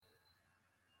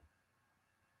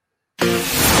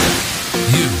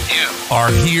are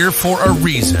here for a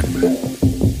reason.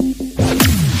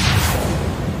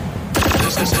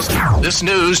 This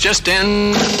news just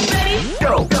in. Ready?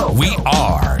 Go. We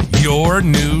are your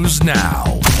news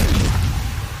now.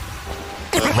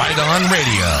 Right On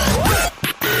Radio.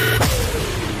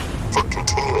 For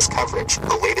continuous coverage,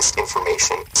 the latest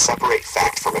information, separate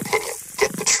fact from opinion,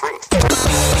 get the truth.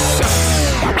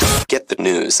 Get the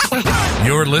news.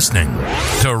 You're listening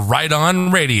to Right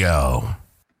On Radio.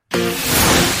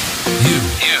 You.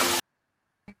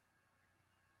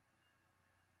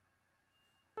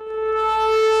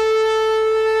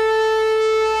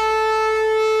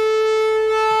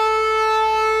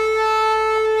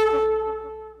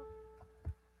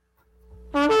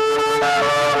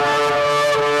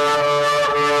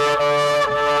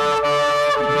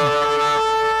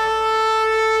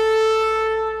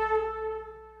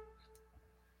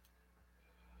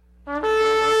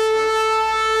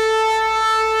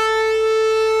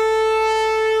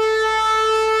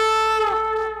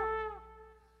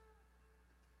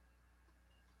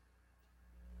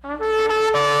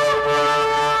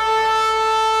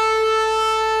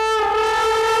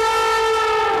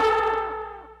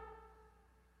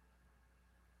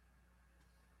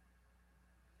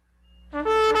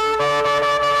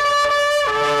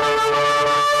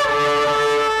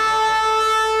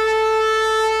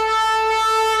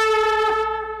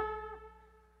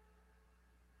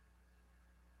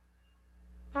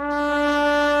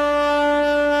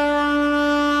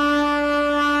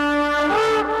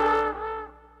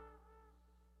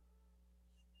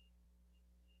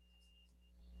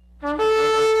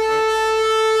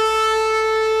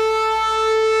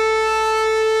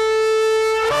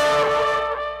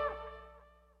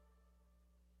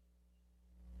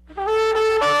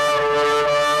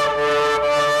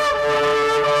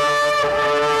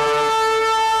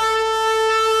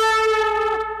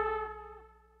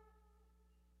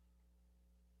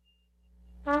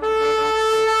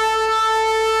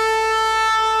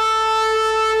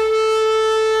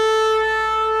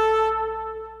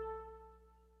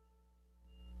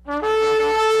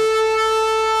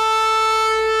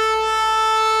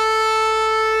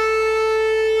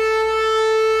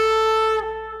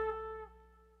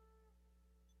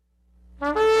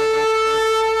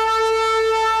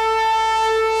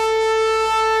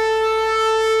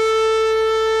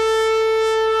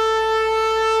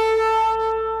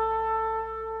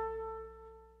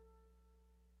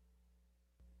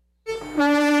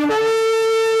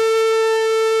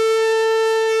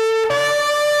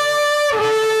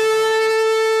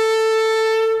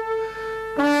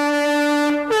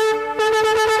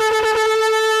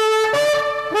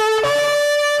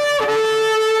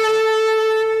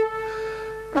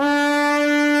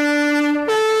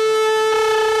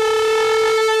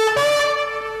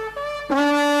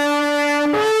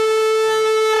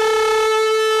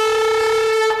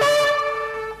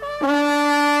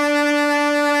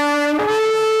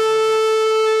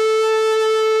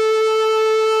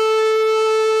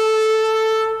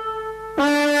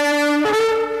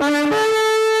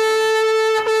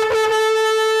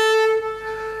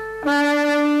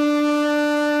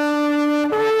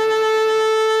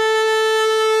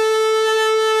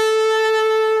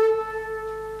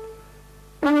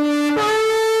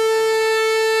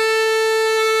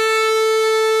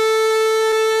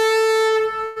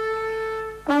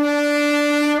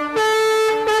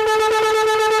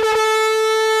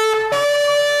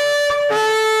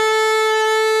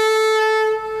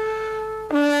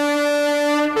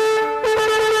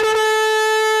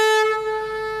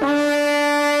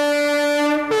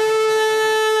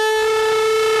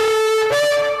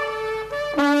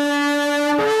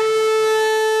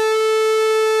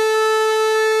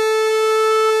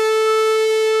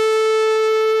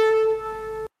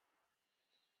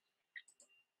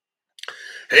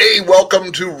 Hey,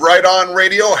 welcome to Right On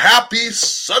Radio. Happy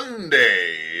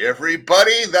Sunday,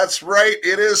 everybody. That's right.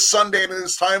 It is Sunday and it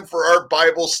is time for our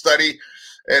Bible study.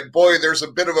 And boy, there's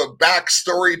a bit of a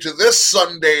backstory to this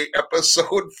Sunday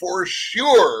episode for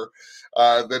sure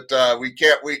that we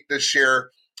can't wait to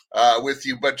share with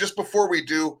you. But just before we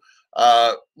do,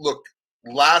 look,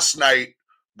 last night,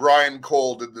 Brian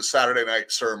Cole did the Saturday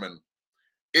night sermon.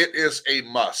 It is a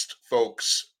must,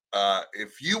 folks.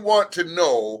 If you want to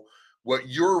know what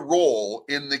your role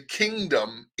in the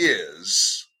kingdom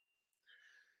is,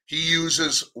 he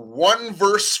uses one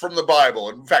verse from the Bible.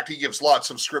 In fact, he gives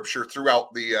lots of scripture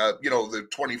throughout the the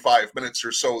 25 minutes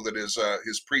or so that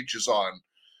his preach is on.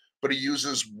 But he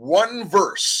uses one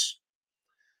verse,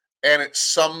 and it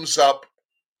sums up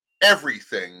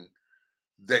everything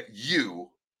that you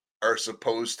are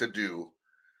supposed to do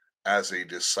as a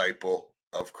disciple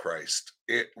of Christ.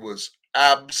 It was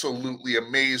absolutely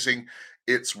amazing.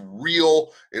 It's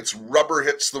real. It's rubber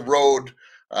hits the road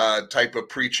type of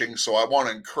preaching. So I want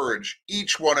to encourage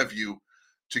each one of you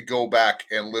to go back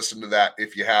and listen to that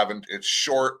if you haven't. It's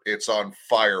short. It's on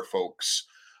fire, folks.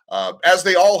 As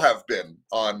they all have been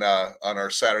on our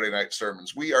Saturday night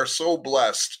sermons. We are so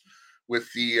blessed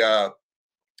with the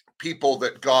people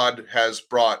that God has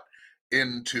brought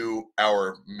into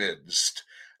our midst.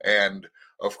 And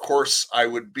of course, I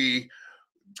would be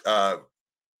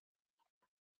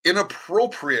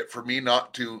inappropriate for me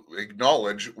not to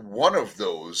acknowledge one of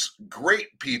those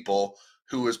great people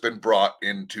who has been brought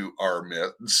into our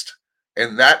midst,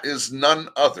 and that is none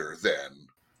other than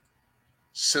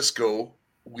Cisco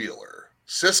Wheeler.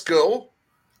 Cisco,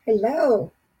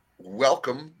 hello.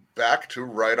 Welcome back to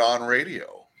Right On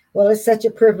Radio. Well, it's such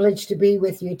a privilege to be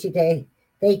with you today.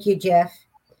 Thank you, Jeff.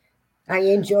 I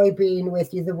enjoy being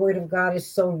with you. The Word of God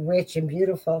is so rich and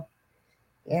beautiful,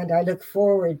 and I look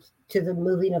forward to the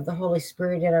moving of the Holy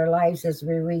Spirit in our lives as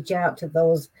we reach out to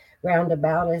those round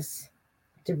about us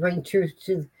to bring truth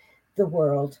to the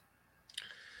world.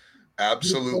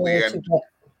 Absolutely.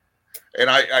 And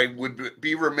I would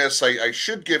be remiss. I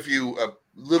should give you a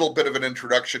little bit of an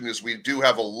introduction, as we do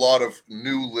have a lot of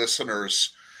new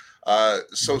listeners.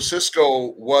 So Cisco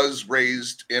was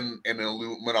raised in an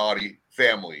Illuminati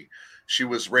family. She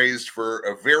was raised for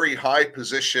a very high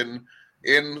position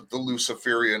in the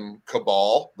Luciferian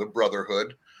cabal, the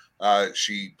Brotherhood.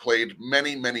 She played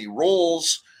many, many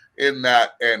roles in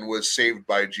that and was saved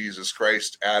by Jesus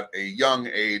Christ at a young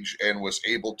age and was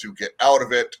able to get out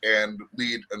of it and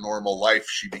lead a normal life.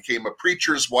 She became a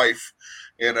preacher's wife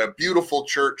in a beautiful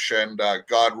church, and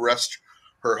God rest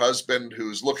her husband,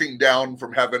 who's looking down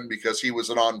from heaven because he was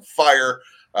an on fire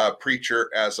preacher,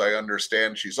 as I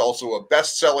understand. She's also a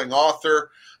best-selling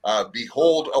author.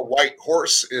 Behold a White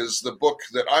Horse is the book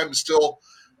that I'm still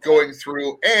going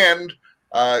through, and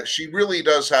she really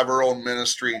does have her own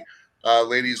ministry,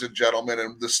 ladies and gentlemen,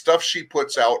 and the stuff she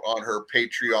puts out on her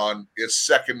Patreon is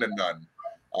second to none.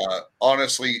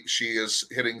 Honestly, she is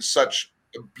hitting such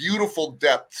beautiful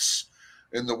depths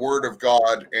in the Word of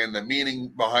God and the meaning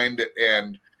behind it.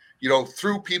 And, you know,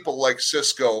 through people like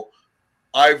Cisco,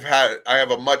 I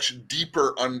have a much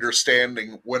deeper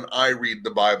understanding when I read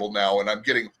the Bible now, and I'm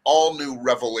getting all new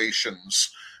revelations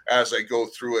as I go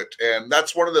through it. And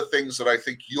that's one of the things that I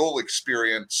think you'll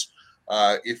experience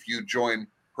if you join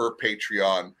her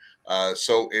Patreon.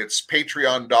 So it's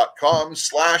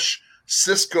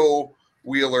patreon.com/Cisco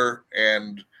Wheeler,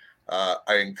 and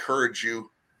I encourage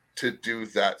you to do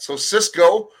that. So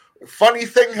Cisco, funny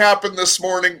thing happened this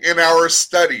morning in our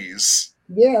studies.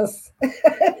 Yes.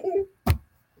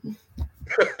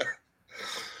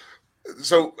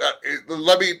 So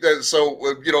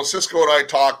Cisco and I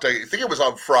talked, I think it was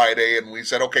on Friday, and we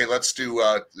said, okay, let's do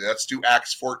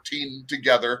Acts 14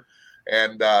 together.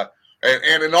 And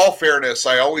in all fairness,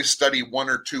 I always study 1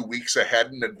 or 2 weeks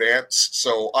ahead in advance.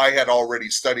 So I had already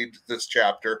studied this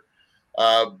chapter.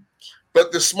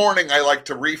 But this morning I like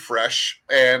to refresh,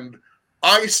 and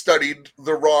I studied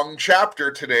the wrong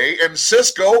chapter today. And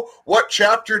Cisco, what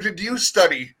chapter did you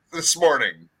study this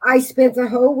morning? I spent the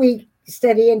whole week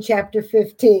studying chapter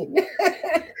 15.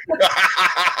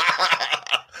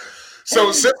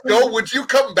 So Cisco, would you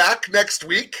come back next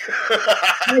week?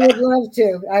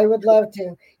 I would love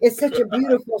to. It's such a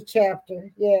beautiful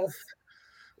chapter. Yes.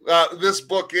 This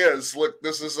book is, look,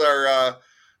 this is our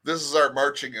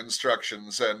marching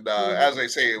instructions. And as I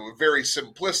say, a very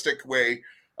simplistic way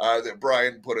that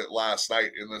Brian put it last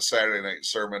night in the Saturday night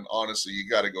sermon. Honestly, you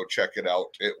got to go check it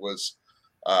out. It was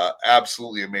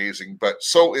absolutely amazing. But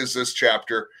so is this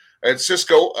chapter. And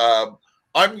Cisco,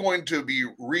 I'm going to be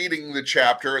reading the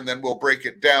chapter, and then we'll break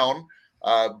it down.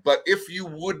 But if you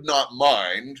would not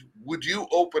mind, would you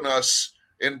open us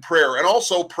in prayer, and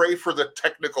also pray for the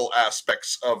technical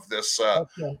aspects of this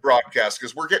broadcast,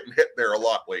 because we're getting hit there a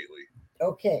lot lately.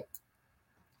 Okay.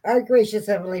 Our gracious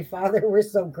Heavenly Father, we're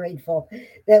so grateful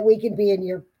that we can be in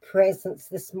your presence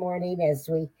this morning as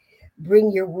we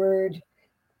bring your word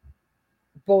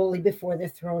boldly before the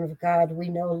throne of God. We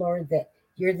know, Lord, that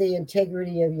you're the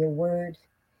integrity of your word,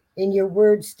 and your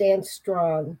word stands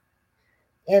strong.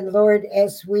 And Lord,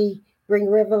 as we bring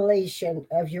revelation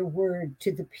of your word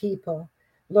to the people,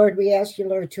 Lord, we ask you,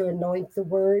 Lord, to anoint the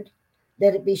word.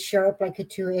 Let it be sharp like a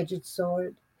two-edged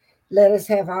sword. Let us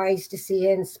have eyes to see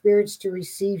and spirits to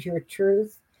receive your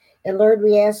truth. And Lord,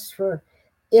 we ask for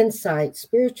insight,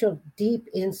 spiritual, deep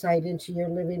insight into your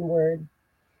living word.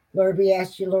 Lord, we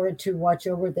ask you, Lord, to watch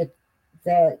over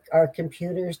our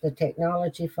computers, the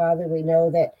technology, Father. We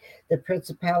know that the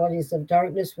principalities of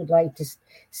darkness would like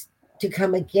to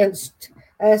come against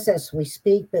us as we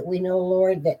speak, but we know,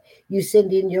 Lord, that you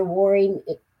send in your warring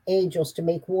angels to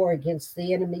make war against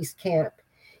the enemy's camp.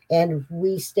 And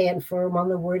we stand firm on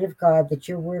the word of God, that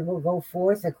your word will go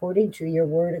forth according to your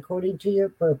word, according to your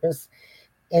purpose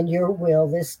and your will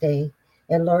this day.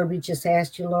 And Lord, we just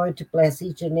ask you, Lord, to bless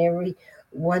each and every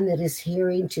one that is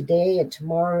hearing today and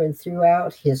tomorrow and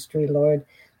throughout history, Lord.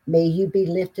 May you be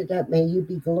lifted up. May you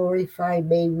be glorified.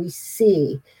 May we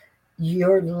see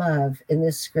your love in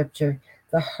this scripture,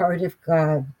 the heart of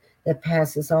God that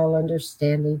passes all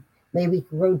understanding. May we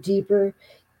grow deeper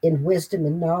in wisdom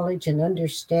and knowledge and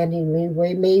understanding.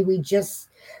 May we just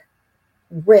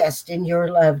rest in your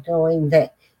love, knowing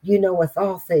that you knoweth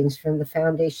all things from the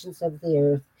foundations of the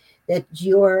earth, that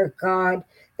you are a God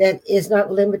that is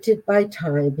not limited by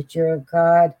time, but you're a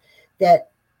God that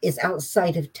is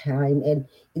outside of time. And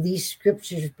these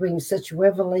scriptures bring such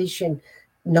revelation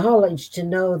knowledge to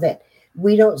know that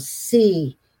we don't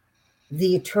see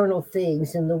the eternal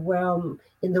things in the realm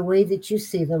in the way that you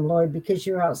see them, Lord, because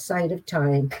you're outside of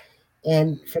time.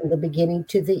 And from the beginning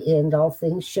to the end, all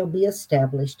things shall be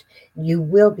established. You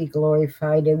will be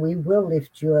glorified, and we will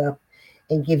lift you up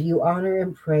and give you honor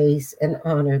and praise and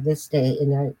honor this day.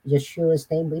 In Yeshua's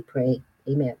name we pray.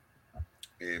 Amen.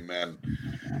 Amen.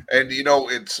 And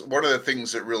it's one of the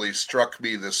things that really struck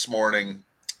me this morning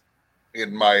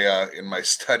in my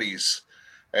studies,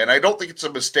 and I don't think it's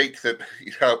a mistake that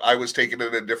I was taken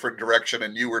in a different direction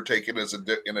and you were taken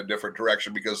in a different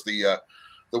direction, because the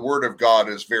word of God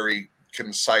is very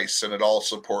concise and it all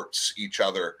supports each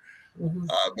other. Mm-hmm.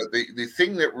 But the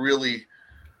thing that really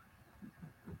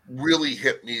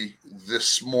hit me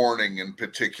this morning in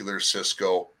particular,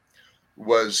 Cisco,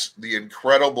 was the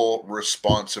incredible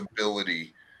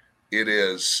responsibility it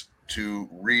is to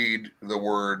read the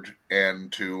word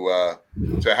and to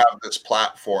have this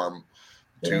platform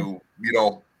to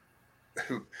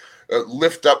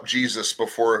lift up Jesus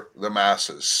before the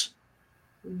masses.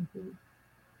 Mm-hmm.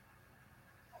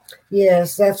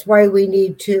 Yes, that's why we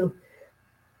need to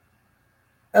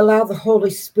allow the Holy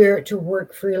Spirit to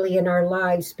work freely in our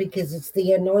lives, because it's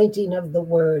the anointing of the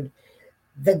word,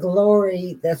 the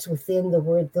glory that's within the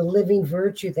word, the living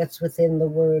virtue that's within the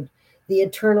word, the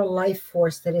eternal life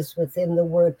force that is within the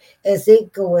word. As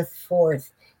it goeth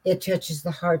forth, it touches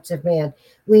the hearts of man.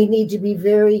 We need to be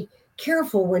very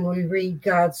careful when we read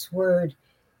God's word,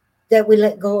 that we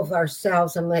let go of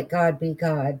ourselves and let God be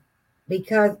God.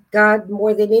 Because God,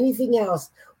 more than anything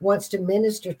else, wants to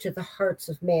minister to the hearts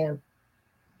of man.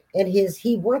 And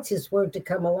he wants his word to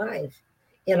come alive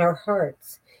in our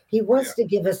hearts. He wants to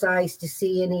give us eyes to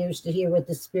see and ears to hear what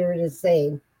the Spirit is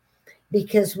saying.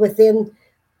 Because within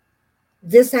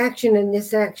this action and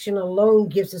this action alone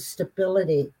gives us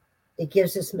stability. It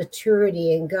gives us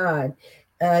maturity in God.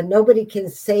 Nobody can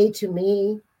say to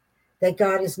me that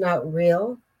God is not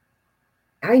real.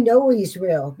 I know he's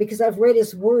real because I've read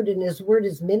his word, and his word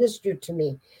has ministered to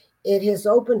me. It has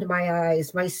opened my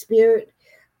eyes. My spirit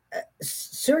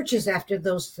searches after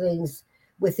those things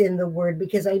within the word,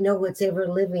 because I know it's ever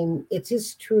living. It's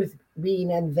his truth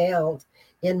being unveiled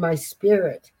in my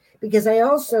spirit. Because I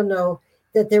also know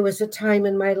that there was a time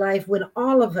in my life when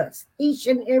all of us, each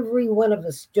and every one of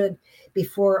us, stood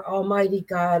before Almighty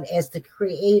God as the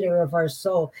creator of our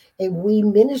soul, and we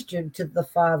ministered to the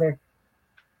Father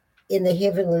in the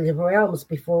heavenly realms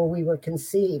before we were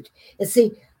conceived. And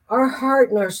see, our heart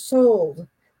and our soul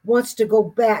wants to go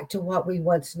back to what we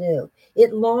once knew.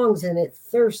 It longs and it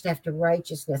thirsts after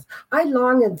righteousness. I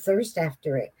long and thirst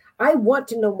after it. I want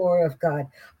to know more of God.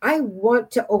 I want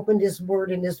to open his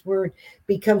word, and his word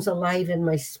becomes alive in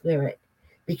my spirit,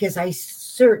 because I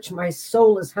search. My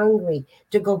soul is hungry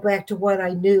to go back to what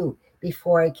I knew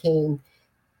before I came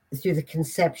through the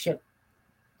conception.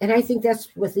 And I think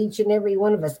that's with each and every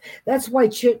one of us. That's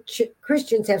why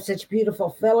Christians have such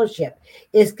beautiful fellowship,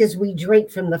 is because we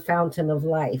drink from the fountain of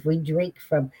life. We drink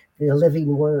from the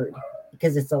living word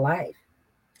because it's alive.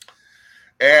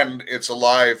 And it's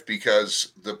alive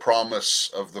because the promise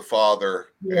of the Father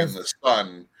and the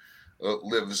Son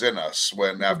lives in us.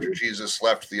 When after Jesus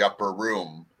left the upper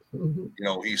room,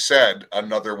 he said,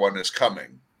 another one is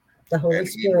coming. The Holy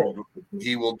Spirit.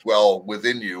 He will dwell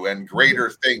within you, and greater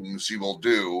things you will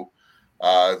do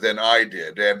than I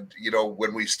did. And,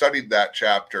 when we studied that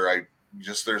chapter,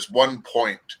 there's one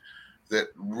point that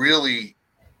really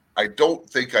I don't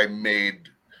think I made,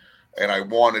 and I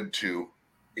wanted to,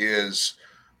 is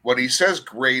when he says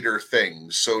greater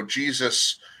things. So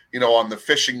Jesus, on the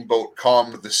fishing boat,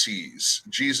 calmed the seas.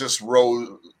 Jesus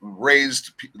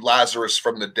raised Lazarus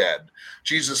from the dead.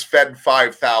 Jesus fed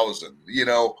 5,000,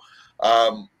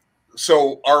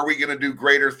 So are we going to do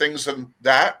greater things than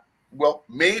that? Well,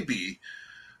 maybe,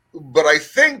 But I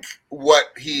think what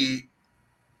he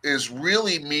is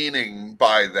really meaning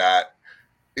by that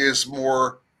is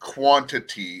more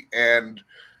quantity. And,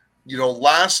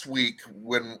 last week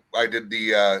when I did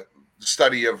the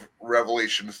study of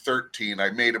Revelation 13,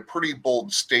 I made a pretty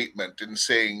bold statement in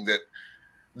saying that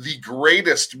the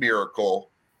greatest miracle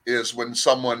is when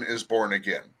someone is born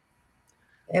again.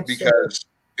 Absolutely. Because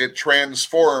it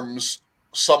transforms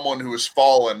someone who has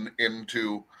fallen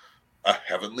into a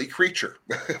heavenly creature,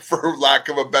 for lack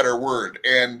of a better word.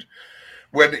 And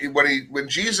when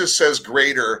Jesus says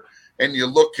greater, and you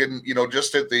look in,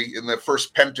 just in the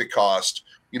first Pentecost,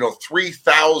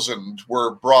 3,000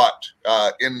 were brought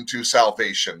into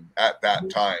salvation at that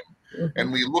time. Mm-hmm.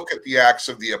 And we look at the Acts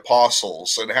of the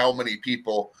Apostles and how many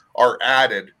people are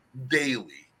added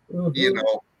daily,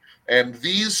 and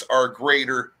these are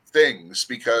greater things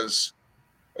because,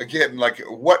 again, like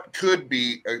what could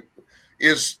be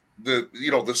is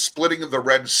the splitting of the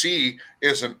Red Sea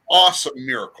is an awesome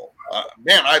miracle.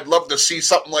 Man, I'd love to see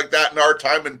something like that in our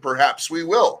time, and perhaps we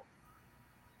will.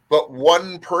 But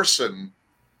one person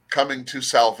coming to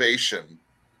salvation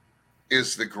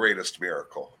is the greatest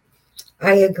miracle.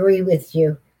 I agree with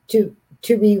you. To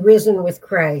be risen with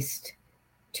Christ,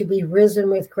 to be risen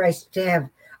with Christ, to have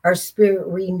our spirit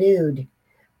renewed,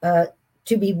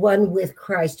 to be one with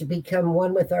Christ, to become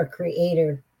one with our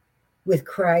Creator, with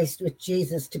Christ, with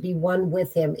Jesus, to be one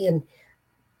with Him in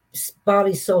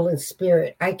body, soul, and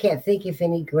spirit. I can't think of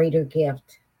any greater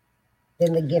gift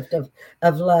than the gift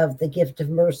of love, the gift of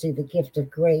mercy, the gift of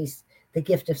grace, the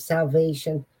gift of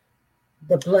salvation,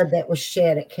 the blood that was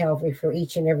shed at Calvary for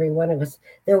each and every one of us.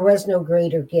 There was no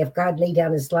greater gift. God laid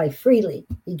down His life freely.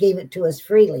 He gave it to us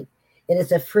freely. It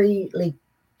is a freely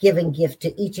given gift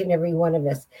to each and every one of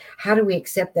us. How do we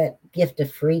accept that gift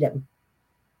of freedom?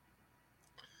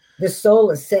 The soul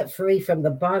is set free from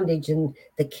the bondage and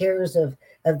the cares of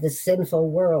the sinful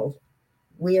world.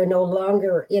 We are no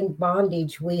longer in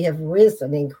bondage. We have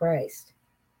risen in Christ.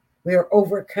 We are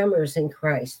overcomers in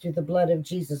Christ. Through the blood of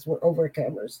Jesus, we're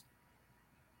overcomers.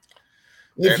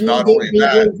 If and not only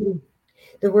that, risen,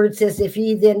 the word says, if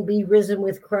ye then be risen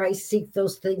with Christ, seek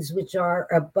those things which are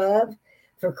above,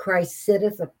 for Christ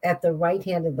sitteth at the right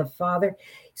hand of the Father.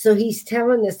 So He's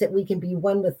telling us that we can be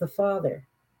one with the Father.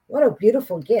 What a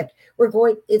beautiful gift.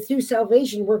 Through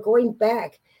salvation, we're going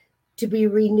back to be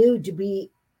renewed, to be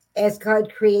as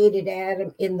God created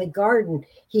Adam in the garden.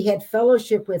 He had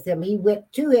fellowship with Him. He went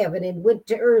to heaven and went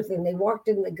to earth, and they walked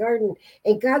in the garden.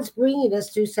 And God's bringing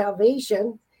us through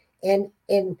salvation. And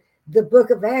the book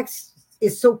of Acts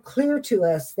is so clear to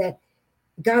us that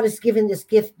God has given this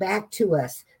gift back to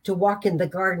us to walk in the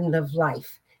garden of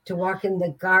life, to walk in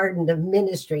the garden of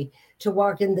ministry, to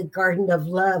walk in the garden of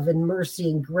love and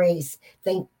mercy and grace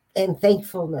and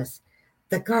thankfulness,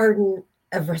 the garden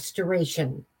of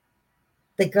restoration,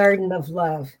 the garden of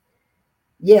love.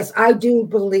 Yes, I do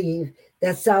believe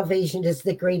that salvation is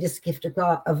the greatest gift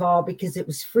of all because it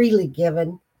was freely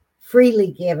given,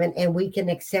 and we can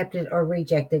accept it or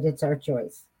reject it. It's our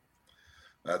choice.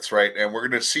 That's right. And we're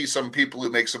going to see some people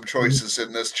who make some choices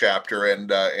in this chapter. And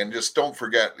just don't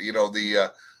forget, we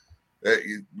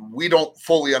don't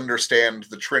fully understand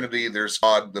the Trinity. There's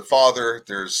God the Father,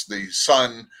 there's the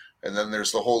Son, and then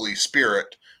there's the Holy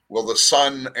Spirit. Well, the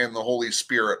Son and the Holy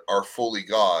Spirit are fully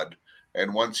God.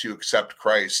 And once you accept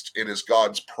Christ, it is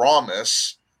God's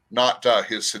promise, not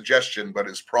His suggestion, but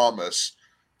His promise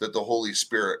that the Holy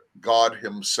Spirit, God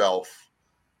Himself,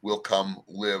 will come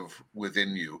live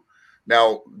within you.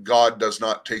 Now, God does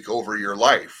not take over your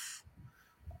life.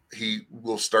 He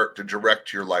will start to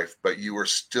direct your life, but you are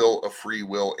still a free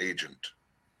will agent.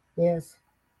 Yes.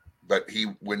 But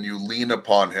when you lean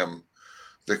upon Him,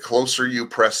 the closer you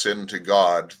press into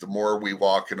God, the more we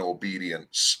walk in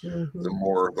obedience, the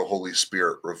more the Holy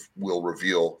Spirit will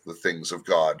reveal the things of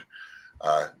God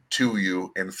to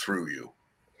you and through you.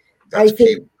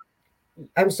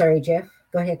 I'm sorry, Jeff.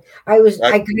 Go ahead. I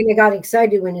kind of got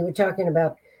excited when you were talking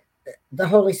about the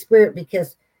Holy Spirit,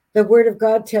 because the Word of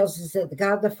God tells us that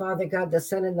God the Father, God the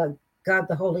Son, and God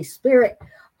the Holy Spirit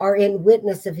are in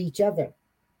witness of each other.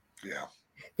 Yeah.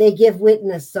 They give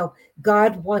witness. So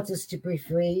God wants us to be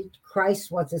free.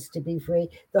 Christ wants us to be free.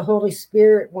 The Holy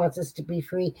Spirit wants us to be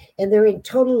free. And they're in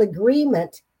total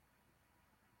agreement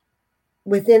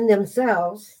within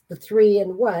themselves, the three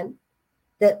in one,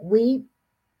 that we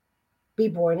be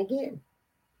born again,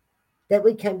 that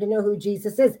we come to know who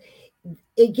Jesus is.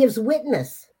 It gives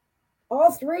witness.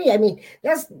 All three. I mean,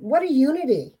 what a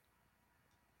unity.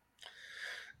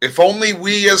 If only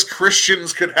we as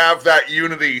Christians could have that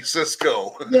unity,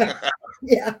 Cisco.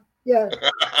 Yeah.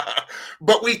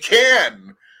 But we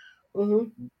can.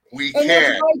 Mm-hmm. We And that's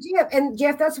can. why,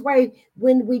 Jeff, that's why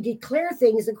when we declare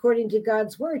things according to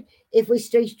God's word, if we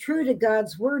stay true to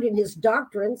God's word and his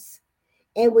doctrines,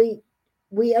 and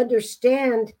we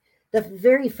understand the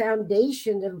very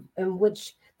foundation in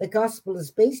which the gospel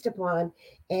is based upon,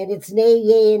 and it's nay,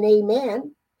 yea, and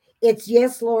amen. It's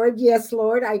yes, Lord,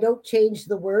 I don't change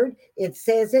the word. It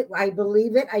says it, I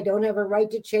believe it. I don't have a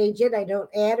right to change it. I don't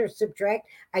add or subtract.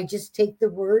 I just take the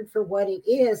word for what it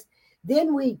is.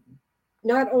 Then we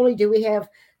not only do we have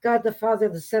God the Father,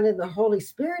 the Son, and the Holy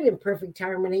Spirit in perfect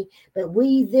harmony, but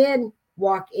we then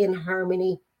walk in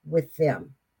harmony with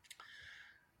them.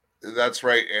 That's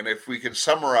right. And if we can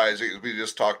summarize it, we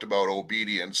just talked about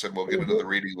obedience, and we'll get into the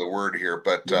reading of the word here,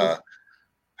 but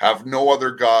have no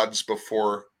other gods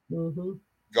before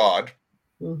God.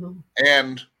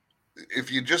 And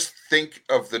if you just think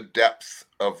of the depth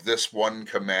of this one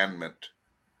commandment,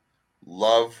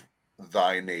 love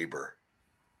thy neighbor.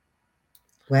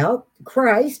 Well,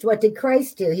 Christ, what did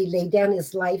Christ do? He laid down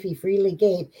his life. He freely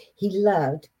gave. He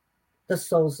loved the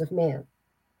souls of man.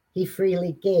 He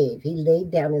freely gave. He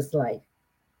laid down his life.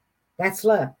 That's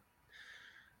love.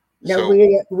 Now,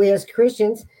 So, we as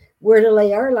Christians, we're to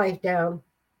lay our life down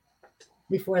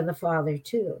before the Father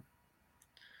too.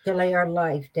 To lay our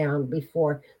life down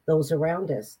before those around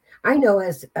us. I know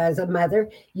as a mother,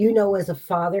 you know as a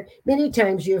father, many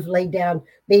times you've laid down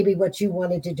maybe what you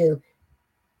wanted to do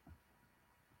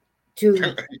to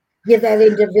give that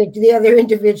the other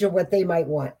individual what they might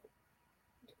want.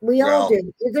 We all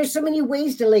do. There's so many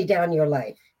ways to lay down your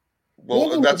life.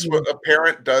 Well, that's what a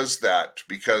parent does, that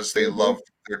because they love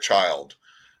their child.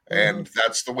 And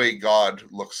that's the way God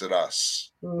looks at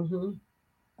us.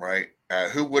 Right?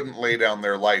 Who wouldn't lay down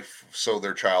their life so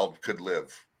their child could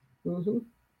live?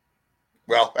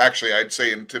 Well, actually, I'd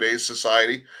say in today's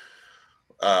society,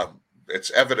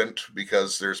 it's evident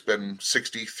because there's been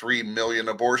 63 million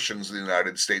abortions in the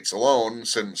United States alone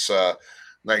since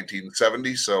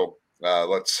 1970. So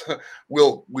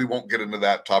we won't get into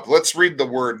that topic. Let's read the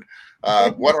word.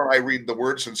 Why don't I read the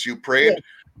word since you prayed,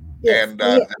 and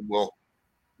then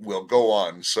we'll go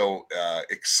on. So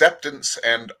acceptance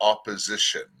and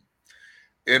opposition.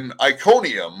 In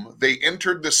Iconium, they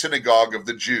entered the synagogue of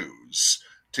the Jews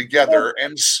together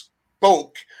and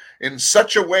spoke in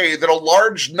such a way that a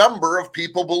large number of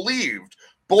people believed,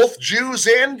 both Jews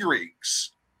and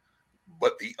Greeks.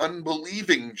 But the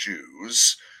unbelieving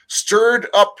Jews stirred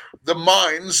up the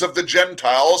minds of the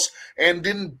Gentiles and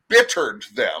embittered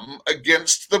them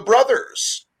against the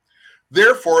brothers.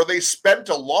 Therefore, they spent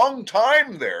a long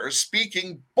time there,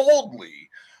 speaking boldly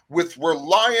with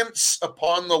reliance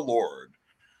upon the Lord,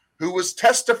 who was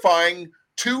testifying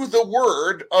to the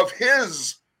word of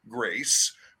his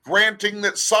grace, granting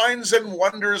that signs and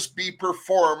wonders be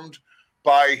performed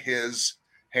by his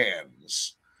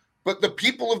hands. But the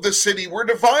people of the city were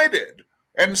divided,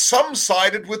 and some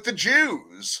sided with the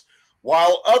Jews,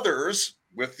 while others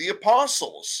with the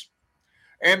apostles.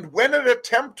 And when an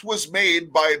attempt was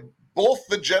made by both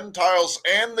the Gentiles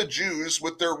and the Jews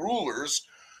with their rulers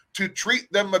to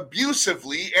treat them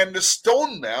abusively and to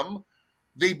stone them,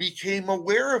 they became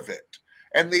aware of it,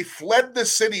 and they fled the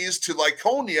cities to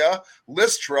Lycaonia,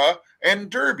 Lystra, and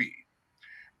Derbe,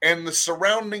 and the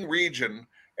surrounding region,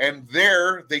 and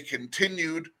there they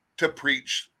continued to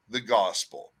preach the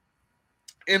gospel.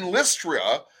 In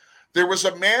Lystra, there was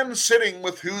a man sitting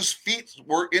with whose feet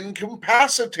were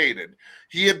incapacitated.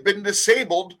 He had been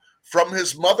disabled from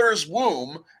his mother's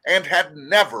womb and had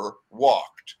never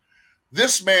walked.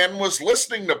 This man was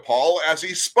listening to Paul as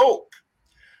he spoke.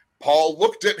 Paul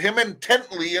looked at him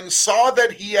intently and saw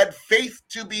that he had faith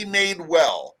to be made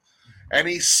well. And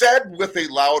he said with a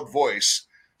loud voice,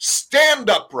 "Stand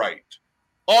upright,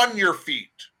 on your feet."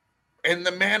 And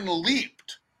the man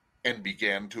leaped and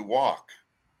began to walk.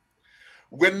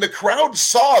 When the crowd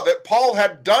saw that Paul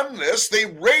had done this, they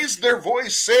raised their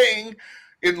voice, saying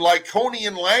in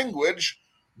Lycaonian language,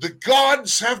 "The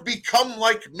gods have become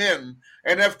like men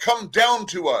and have come down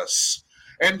to us."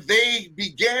 And they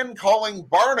began calling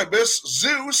Barnabas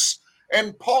Zeus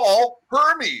and Paul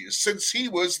Hermes, since he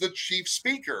was the chief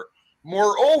speaker.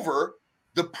 Moreover,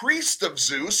 the priest of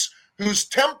Zeus, whose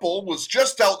temple was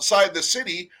just outside the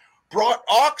city, brought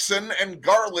oxen and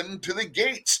garland to the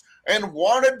gates and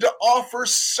wanted to offer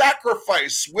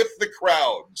sacrifice with the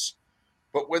crowds.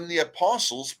 But when the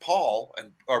apostles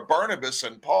Barnabas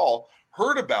and Paul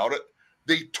heard about it,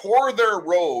 they tore their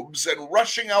robes and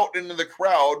rushing out into the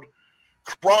crowd,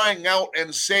 crying out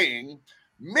and saying,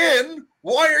 "Men,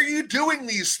 why are you doing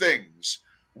these things?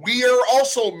 We are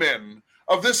also men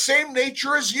of the same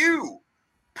nature as you,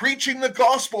 preaching the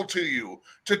gospel to you,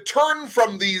 to turn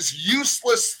from these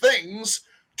useless things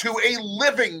to a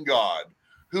living God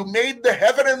who made the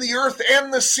heaven and the earth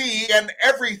and the sea and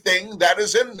everything that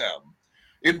is in them.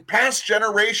 In past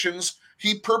generations,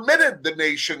 he permitted the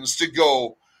nations to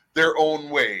go their own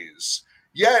ways.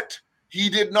 Yet he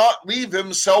did not leave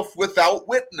himself without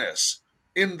witness.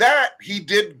 In that he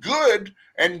did good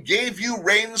and gave you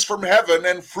rains from heaven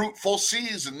and fruitful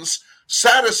seasons,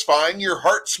 satisfying your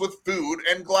hearts with food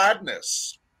and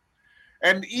gladness.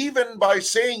 And even by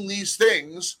saying these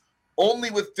things,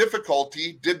 only with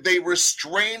difficulty did they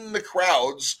restrain the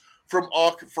crowds from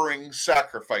offering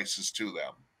sacrifices to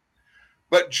them.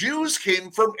 But Jews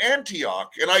came from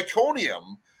Antioch and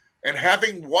Iconium, and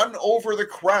having won over the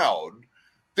crowd,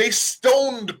 they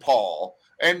stoned Paul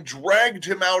and dragged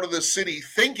him out of the city,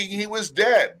 thinking he was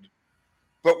dead.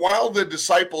 But while the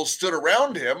disciples stood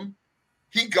around him,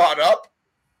 he got up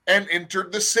and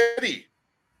entered the city.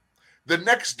 The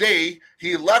next day,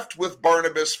 he left with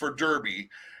Barnabas for Derbe,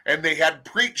 and they had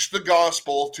preached the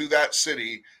gospel to that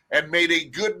city and made a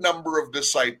good number of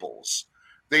disciples.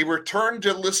 They returned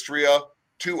to Lystra,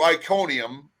 to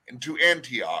Iconium, and to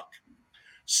Antioch,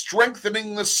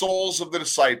 strengthening the souls of the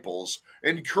disciples,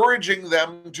 encouraging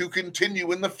them to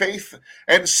continue in the faith,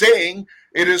 and saying,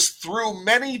 "It is through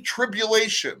many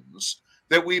tribulations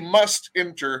that we must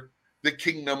enter the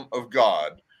kingdom of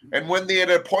God." And when they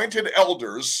had appointed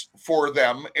elders for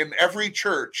them in every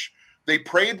church, they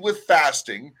prayed with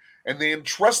fasting, and they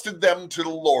entrusted them to the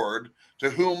Lord,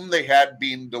 to whom they had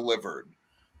been delivered.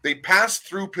 They passed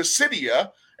through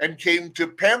Pisidia and came to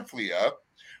Pamphylia.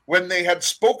 When they had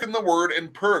spoken the word in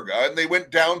Perga, and they went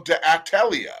down to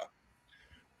Attalia.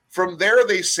 From there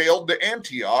they sailed to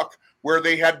Antioch, where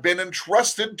they had been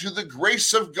entrusted to the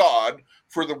grace of God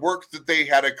for the work that they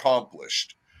had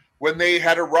accomplished. When they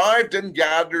had arrived and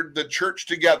gathered the church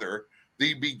together,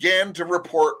 they began to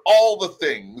report all the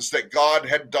things that God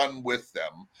had done with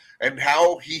them, and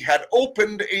how he had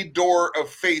opened a door of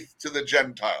faith to the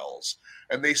Gentiles.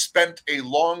 And they spent a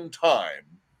long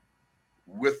time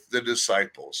with the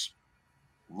disciples.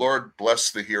 Lord,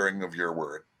 bless the hearing of your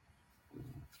word.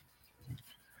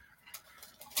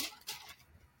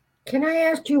 Can I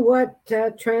ask you what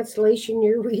translation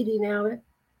you're reading out of?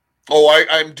 Oh,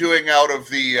 I'm doing out of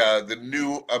the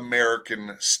New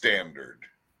American Standard.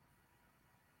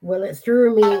 Well, it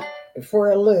threw me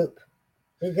for a loop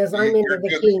because I'm into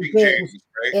the King James,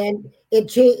 right? And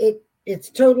it's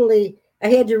totally. I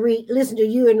had to listen to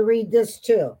you and read this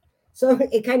too, so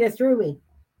it kind of threw me.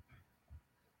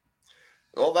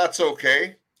 Well, that's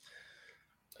okay.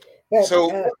 But,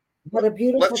 so, what a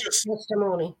beautiful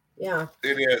testimony. Yeah,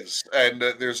 it is. And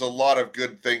there's a lot of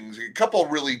good things, a couple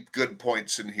really good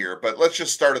points in here, but let's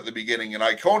just start at the beginning. In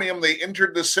Iconium, they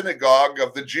entered the synagogue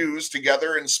of the Jews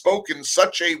together and spoke in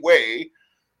such a way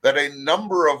that a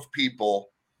number of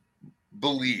people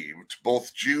believed,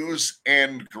 both Jews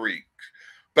and Greek.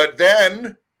 But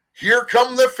then here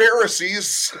come the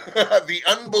Pharisees, the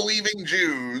unbelieving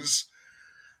Jews.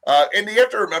 And you have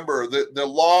to remember that the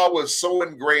law was so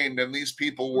ingrained, and these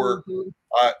people were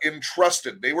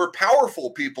entrusted. They were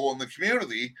powerful people in the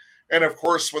community. And of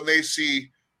course, when they see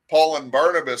Paul and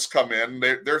Barnabas come in,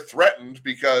 they're threatened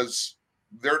because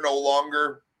they're no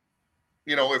longer,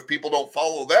 if people don't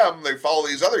follow them, they follow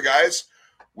these other guys.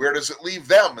 Where does it leave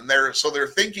them? And they're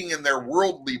thinking in their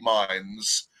worldly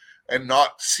minds and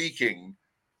not seeking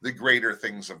the greater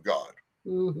things of God.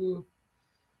 Mm-hmm.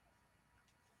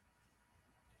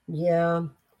 Yeah.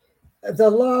 The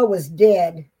law was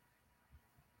dead.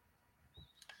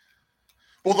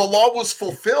 Well, the law was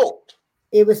fulfilled.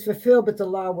 It was fulfilled, but the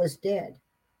law was dead.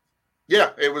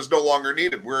 Yeah, it was no longer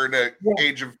needed. We're in an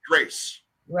age of grace.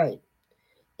 Right.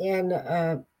 And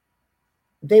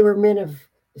they were men of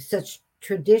such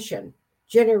tradition,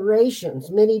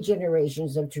 many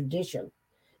generations of tradition.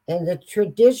 And the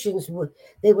traditions,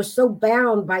 they were so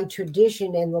bound by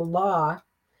tradition and the law,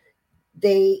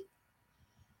 they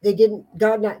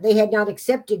had not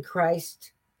accepted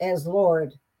Christ as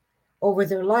Lord over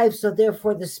their lives. So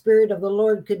therefore the Spirit of the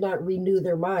Lord could not renew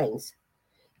their minds.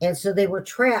 And so they were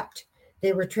trapped.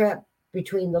 They were trapped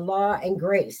between the law and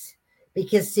grace.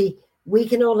 Because see, we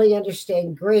can only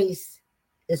understand grace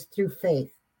is through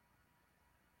faith.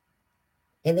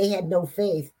 And they had no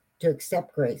faith to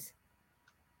accept grace.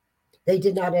 They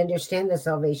did not understand the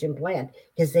salvation plan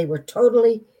because they were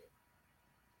totally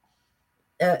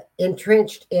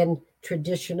entrenched in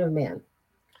tradition of man.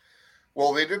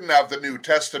 Well, they didn't have the New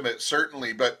Testament,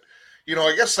 certainly, but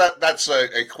I guess that's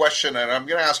a question, and I'm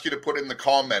going to ask you to put in the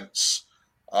comments.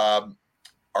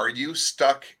 Are you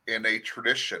stuck in a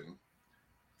tradition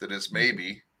that is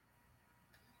maybe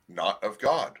not of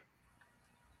God?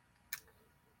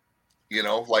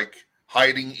 Like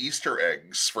hiding Easter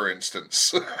eggs, for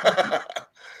instance.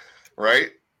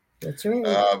 Right? That's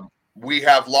right. We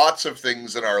have lots of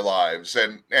things in our lives,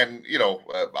 and you know,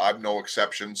 I'm no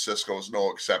exception. Cisco's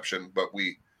no exception, but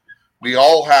we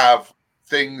all have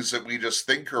things that we just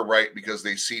think are right because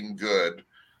they seem good,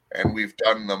 and we've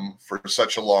done them for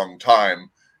such a long time.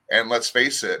 And let's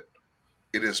face it,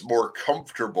 it is more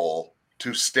comfortable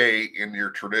to stay in your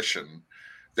tradition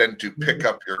than to pick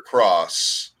up your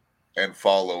cross and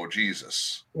follow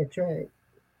Jesus. That's right.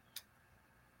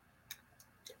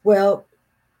 Well,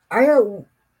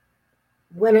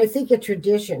 when I think of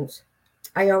traditions,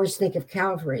 I always think of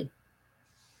Calvary.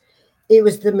 It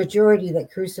was the majority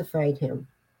that crucified him.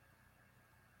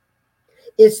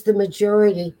 It's the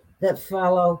majority that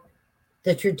follow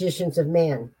the traditions of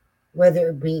man, whether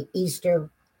it be Easter,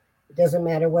 it doesn't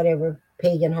matter, whatever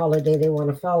pagan holiday they want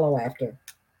to follow after.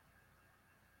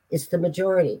 It's the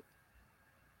majority.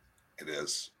 It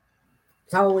is.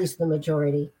 It's always the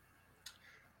majority.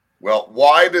 Well,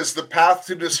 wide is the path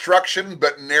to destruction,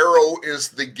 but narrow is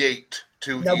the gate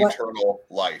to eternal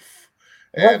life.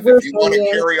 And if you want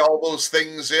to carry all those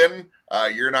things in,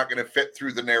 you're not going to fit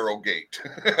through the narrow gate.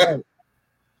 Right.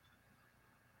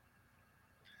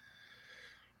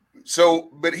 So,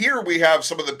 but here we have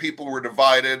some of the people were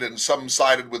divided, and some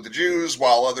sided with the Jews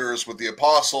while others with the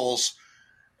apostles.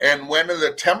 And when an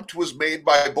attempt was made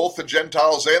by both the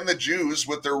Gentiles and the Jews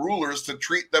with their rulers to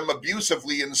treat them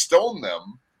abusively and stone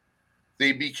them,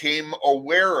 they became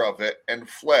aware of it and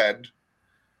fled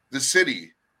the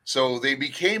city. So they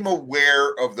became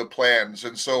aware of the plans.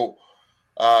 And so,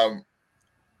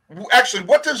 actually,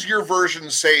 what does your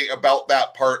version say about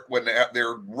that part when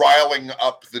they're riling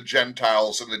up the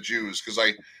Gentiles and the Jews? Because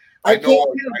I know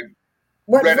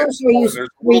what read verse it. are you There's a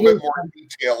little bit reading more from?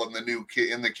 detail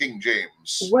in the King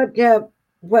James.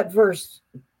 What verse?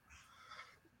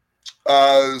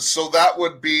 So that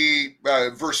would be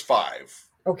verse 5.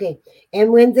 Okay.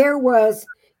 And when there was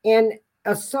an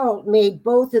assault made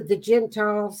both of the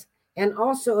Gentiles and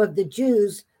also of the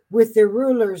Jews with their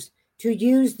rulers to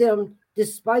use them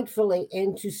despitefully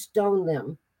and to stone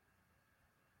them.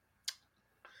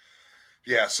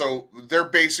 Yeah, so they're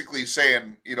basically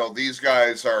saying, you know, these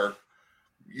guys are,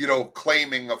 you know,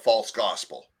 claiming a false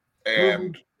gospel,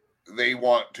 and they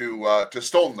want to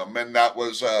stone them. And that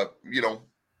was, you know,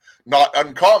 not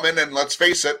uncommon. And let's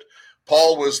face it,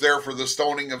 Paul was there for the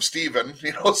stoning of Stephen,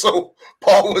 you know, so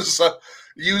Paul was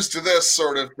used to this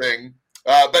sort of thing.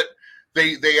 But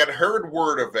they had heard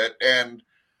word of it, and,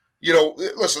 you know,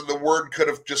 listen, the word could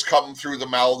have just come through the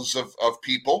mouths of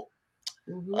people.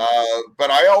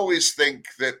 But I always think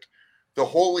that the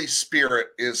Holy Spirit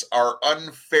is our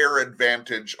unfair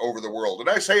advantage over the world. And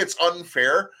I say it's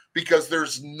unfair because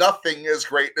there's nothing as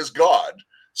great as God.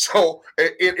 So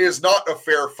it is not a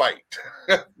fair fight.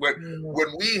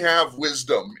 When we have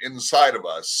wisdom inside of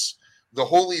us, the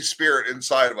Holy Spirit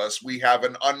inside of us, we have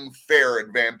an unfair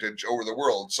advantage over the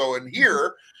world. So in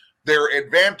here, their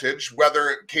advantage, whether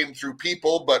it came through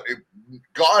people, but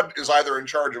God is either in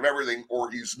charge of everything or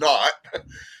he's not.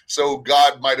 So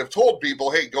God might have told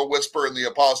people, hey, go whisper in the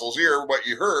apostles' ear what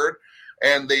you heard,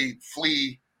 and they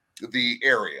flee the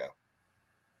area.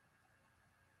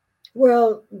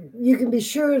 Well, you can be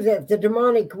sure that the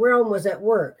demonic realm was at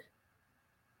work,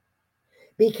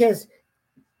 because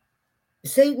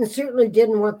Satan certainly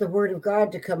didn't want the word of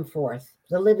God to come forth,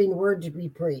 the living word to be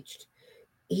preached.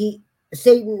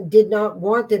 Satan did not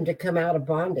want them to come out of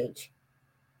bondage.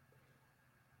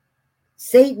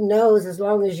 Satan knows as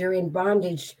long as you're in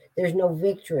bondage, there's no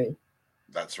victory.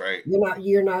 That's right.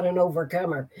 You're not an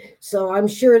overcomer. So I'm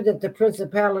sure that the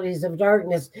principalities of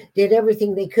darkness did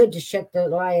everything they could to shut the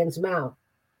lion's mouth,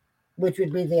 which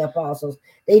would be the apostles.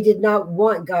 They did not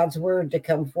want God's word to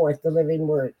come forth, the living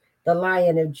word, the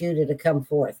Lion of Judah to come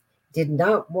forth. Did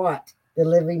not want the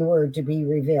living word to be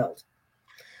revealed.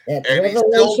 And he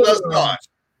still does not.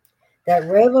 That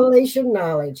revelation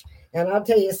knowledge. And I'll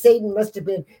tell you, Satan must have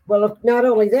been, well, not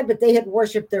only that, but they had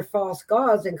worshipped their false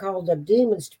gods and called them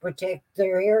demons to protect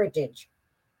their heritage,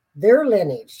 their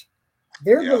lineage,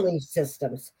 their belief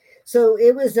systems. So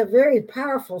it was a very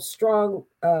powerful, strong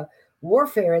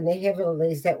warfare in the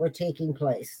heavenlies that were taking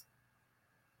place.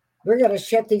 We're going to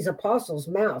shut these apostles'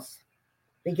 mouths,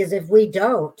 because if we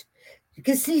don't,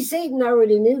 because see, Satan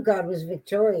already knew God was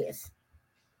victorious.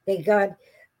 That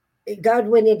God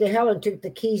went into hell and took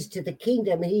the keys to the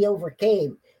kingdom, and he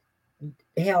overcame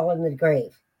hell and the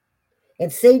grave.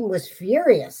 And Satan was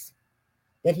furious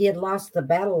that he had lost the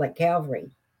battle at Calvary.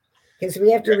 Because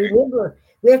we have to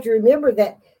remember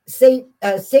that Satan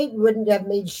wouldn't have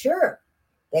made sure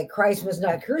that Christ was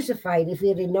not crucified if he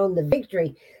had known the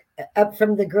victory. Up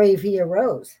from the grave he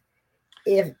arose.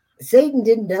 if Satan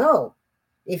didn't know,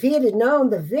 if he had known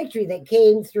the victory that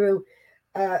came through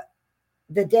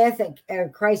the death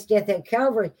at Christ's death at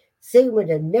Calvary, Satan would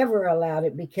have never allowed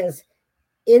it, because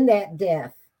in that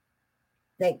death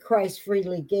that Christ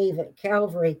freely gave at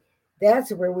Calvary,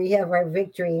 that's where we have our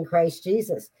victory in Christ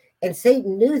Jesus. And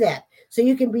Satan knew that. So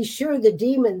you can be sure the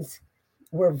demons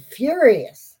were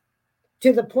furious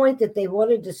to the point that they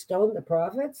wanted to stone the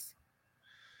prophets.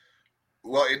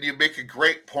 Well, and you make a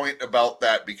great point about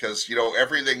that, because,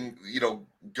 everything,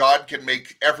 God can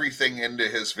make everything into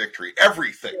his victory.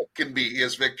 Everything can be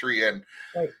his victory. And,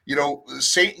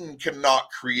 Satan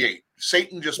cannot create.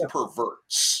 Satan just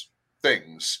perverts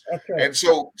things. That's right. And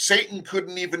so Satan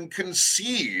couldn't even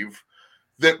conceive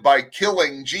that by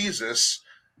killing Jesus,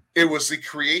 it was the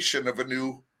creation of a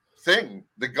new thing,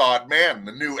 the God-man,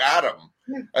 the new Adam.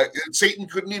 Satan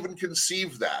couldn't even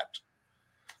conceive that.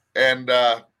 And,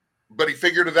 but he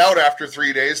figured it out after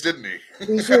 3 days, didn't he?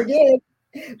 He sure did.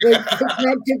 When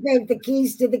God took back the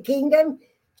keys to the kingdom,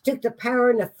 took the power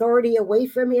and authority away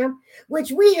from him,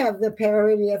 which we have the power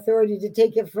and the authority to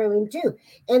take it from him too.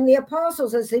 And the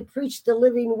apostles, as they preached the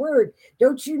living word,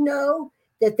 don't you know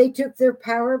that they took their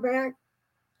power back?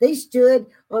 They stood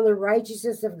on the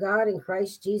righteousness of God in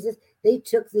Christ Jesus. They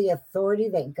took the authority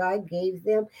that God gave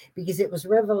them, because it was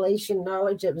revelation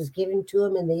knowledge that was given to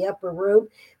them in the upper room,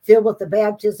 filled with the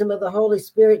baptism of the Holy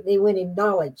Spirit. They went in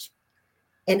knowledge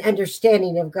and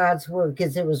understanding of God's word,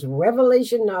 because it was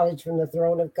revelation knowledge from the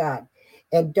throne of God.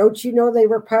 And don't you know they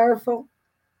were powerful?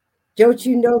 Don't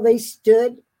you know they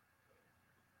stood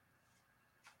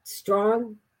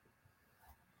strong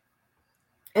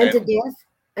unto death,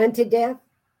 unto death?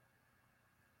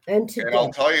 And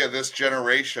I'll tell you, this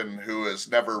generation who has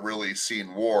never really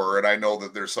seen war, and I know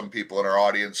that there's some people in our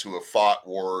audience who have fought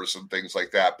wars and things like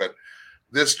that, but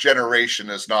this generation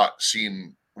has not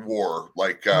seen war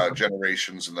like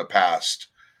generations in the past.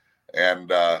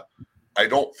 And I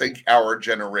don't think our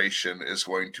generation is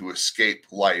going to escape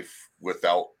life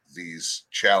without these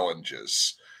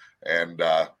challenges. And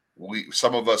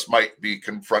some of us might be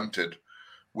confronted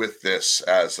with this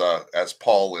as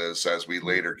Paul is, as we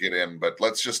later get in. But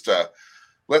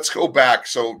let's go back.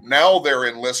 So now they're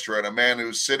in Lystra, and a man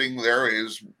who's sitting there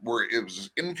was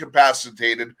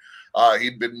incapacitated.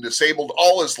 He'd been disabled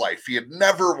all his life. He had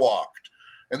never walked.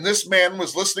 And this man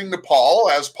was listening to Paul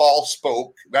as Paul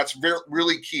spoke. That's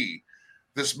really key.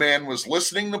 This man was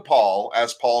listening to Paul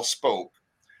as Paul spoke.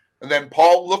 And then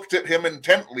Paul looked at him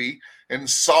intently and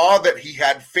saw that he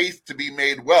had faith to be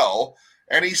made well.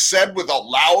 And he said with a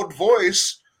loud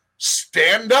voice,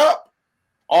 "Stand up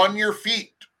on your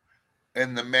feet."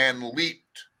 And the man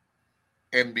leaped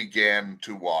and began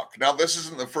to walk. Now, this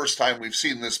isn't the first time we've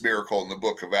seen this miracle in the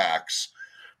book of Acts,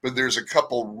 but there's a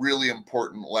couple really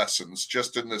important lessons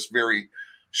just in this very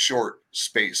short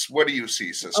space. What do you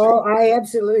see, sister? Oh, I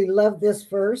absolutely love this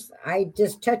verse. It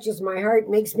just touches my heart,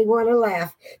 makes me want to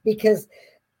laugh, because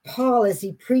Paul, as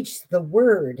he preached the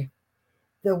word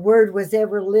was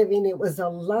ever living, it was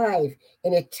alive,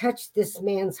 and it touched this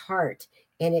man's heart,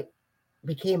 and it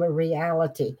became a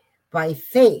reality. By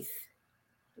faith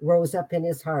rose up in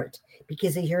his heart,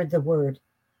 because he heard the word.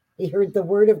 He heard the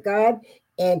word of God,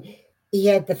 and he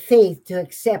had the faith to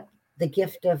accept the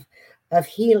gift of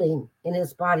healing in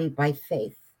his body by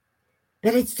faith.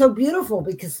 But it's so beautiful,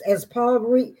 because as Paul,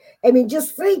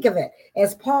 just think of it.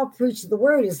 As Paul preached the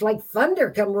word, it's like thunder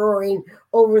come roaring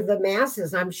over the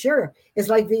masses, I'm sure. It's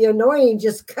like the anointing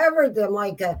just covered them,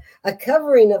 like a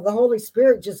covering of the Holy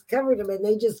Spirit just covered them. And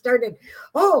they just started,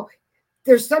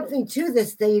 there's something to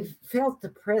this. They've felt the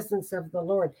presence of the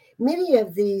Lord. Many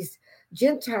of these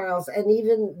Gentiles and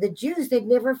even the Jews, they'd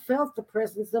never felt the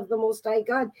presence of the Most High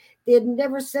God. They had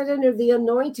never sat under the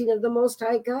anointing of the Most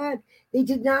High God. They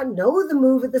did not know the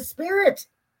move of the Spirit.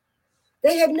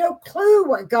 They had no clue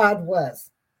what God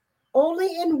was,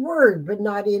 only in word, but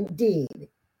not in deed.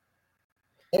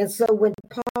 And so when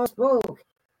Paul spoke,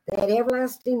 that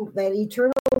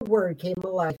eternal word came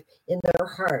alive in their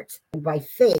hearts, and by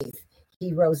faith,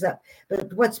 he rose up.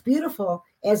 But what's beautiful,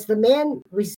 as the man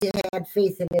had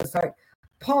faith in his heart,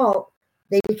 Paul,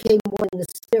 they became one in the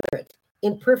Spirit,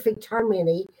 in perfect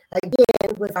harmony,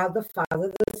 again, with God the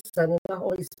Father, the Son, and the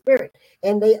Holy Spirit.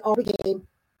 And they all were a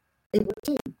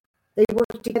team. They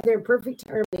worked together in perfect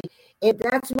harmony. And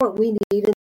that's what we need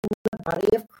in the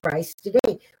body of Christ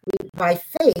today. By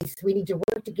faith, we need to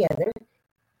work together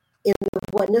in the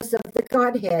oneness of the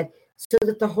Godhead, so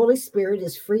that the Holy Spirit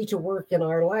is free to work in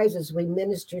our lives as we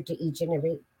minister to each and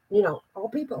every, all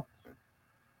people.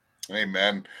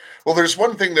 Amen. Well, there's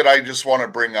one thing that I just want to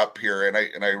bring up here,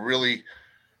 and I really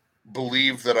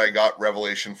believe that I got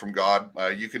revelation from God.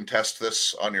 You can test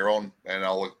this on your own, and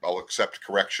I'll accept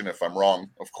correction if I'm wrong,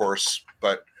 of course.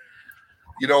 But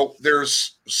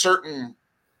there's certain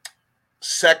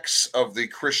sects of the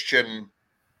Christian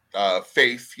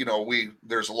faith.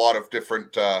 There's a lot of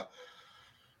different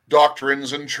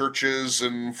doctrines and churches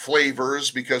and flavors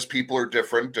because people are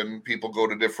different and people go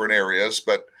to different areas.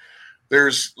 But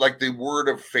there's like the Word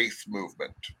of Faith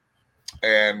movement,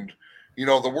 and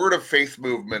the Word of Faith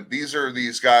movement, these are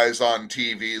these guys on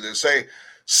TV that say,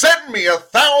 send me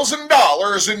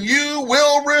 $1,000 and you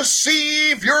will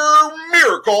receive your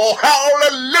miracle.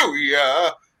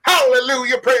 Hallelujah.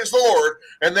 Hallelujah. Praise the Lord.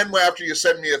 And then after you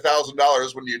send me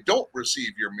 $1,000, when you don't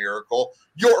receive your miracle,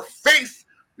 your faith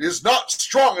is not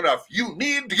strong enough. You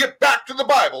need to get back to the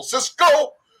Bible.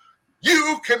 Cisco,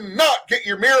 you cannot get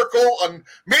your miracle, and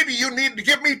maybe you need to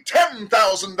give me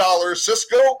 $10,000,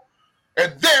 Cisco.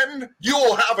 And then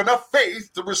you'll have enough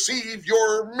faith to receive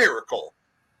your miracle.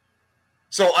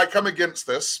 So I come against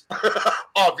this,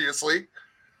 obviously.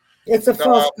 It's a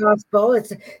false gospel.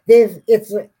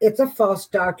 It's a false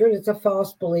doctrine. It's a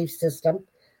false belief system.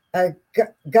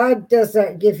 God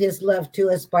doesn't give his love to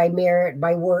us by merit,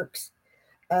 by works.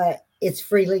 It's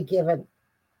freely given.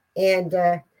 And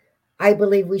I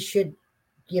believe we should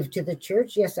give to the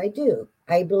church. Yes, I do.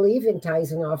 I believe in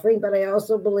tithes and offering, but I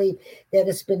also believe that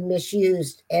it's been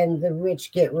misused and the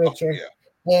rich get richer.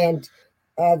 And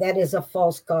that is a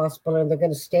false gospel, and they're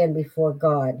going to stand before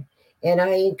God. And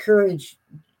I encourage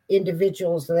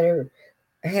individuals that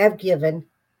have given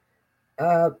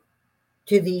to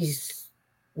these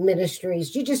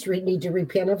ministries, you just need to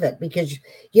repent of it, because,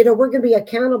 we're going to be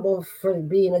accountable for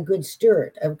being a good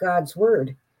steward of God's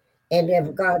word and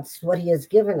of what he has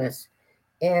given us.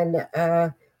 And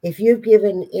if you've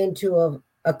given into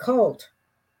a cult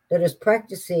that is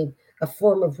practicing a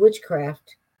form of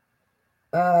witchcraft,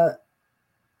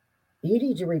 you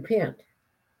need to repent.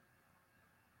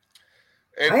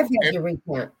 I've had to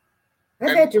repent.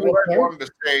 I've had to repent. What I wanted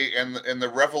to say, and the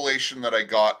revelation that I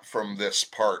got from this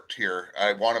part here,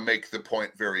 I want to make the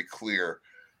point very clear.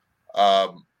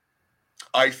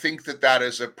 I think that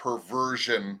is a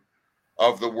perversion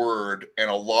of the word,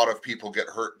 and a lot of people get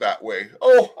hurt that way.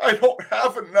 Oh, I don't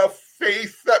have enough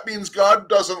faith. That means God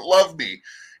doesn't love me.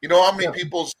 You know how many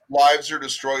people's lives are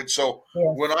destroyed? So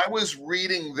when I was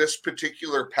reading this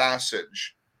particular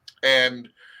passage, and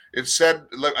it said,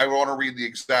 I want to read the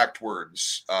exact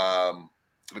words.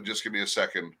 Just give me a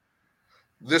second.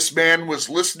 This man was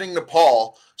listening to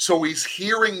Paul, so he's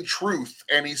hearing truth,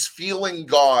 and he's feeling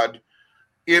God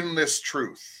in this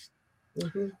truth.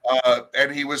 Mm-hmm.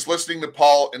 And he was listening to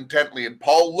Paul intently, and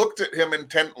Paul looked at him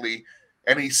intently,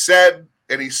 and he said,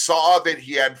 and he saw that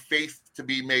he had faith to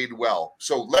be made well.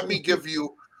 So let me give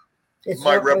you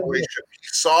my revelation. He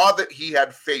saw that he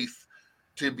had faith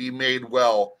to be made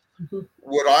well. Mm-hmm.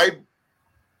 What I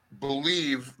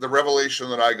believe, the revelation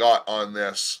that I got on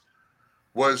this,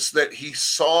 was that he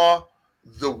saw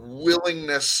the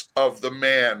willingness of the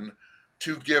man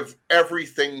to give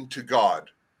everything to God.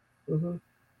 Mm-hmm.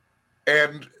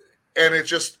 And it's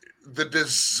just the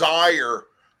desire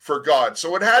for God.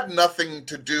 So it had nothing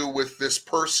to do with this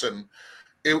person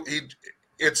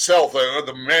itself.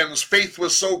 The man's faith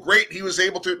was so great he was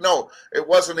able to. No, it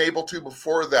wasn't able to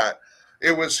before that.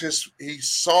 It was he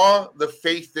saw the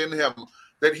faith in him,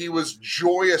 that he was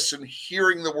joyous in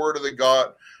hearing the word of the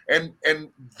God. And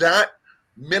that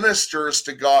ministers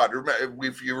to God.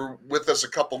 If you were with us a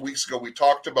couple of weeks ago, we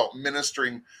talked about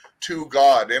ministering to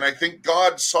God. And I think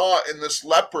God saw in this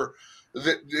leper,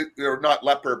 or not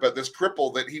leper, but this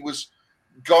cripple, that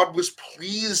God was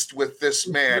pleased with this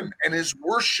man and his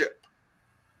worship.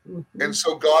 Mm-hmm. And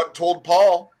so God told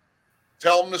Paul,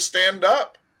 tell him to stand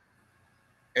up.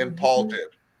 And Paul did.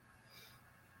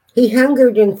 He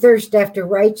hungered and thirsted after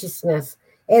righteousness.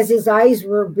 As his eyes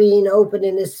were being opened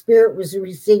and his spirit was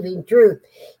receiving truth,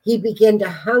 he began to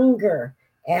hunger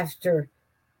after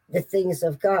the things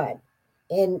of God.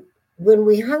 And when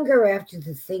we hunger after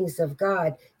the things of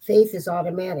God, faith is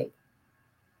automatic.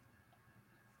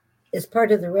 It's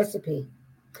part of the recipe.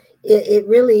 It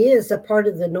really is a part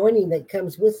of the anointing that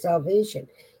comes with salvation,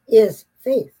 is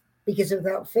faith. Because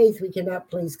without faith, we cannot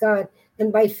please God.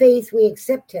 And by faith, we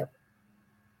accept him.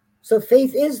 So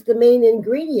faith is the main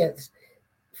ingredients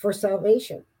for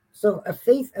salvation. So a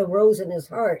faith arose in his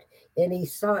heart, and he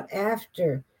sought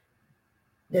after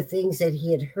the things that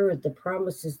he had heard, the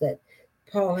promises that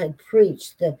Paul had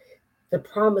preached, the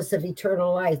promise of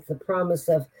eternal life, the promise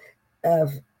of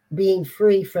being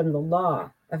free from the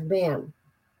law of man.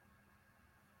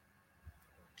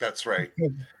 That's right.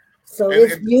 So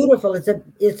it's beautiful.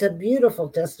 It's a beautiful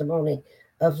testimony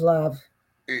of love.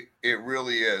 It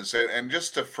really is. And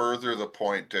just to further the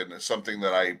point, and it's something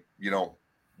that I,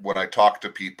 when I talk to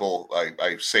people,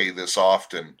 I say this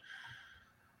often.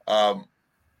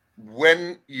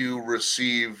 When you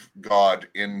receive God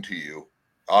into you,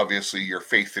 obviously your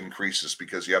faith increases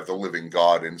because you have the living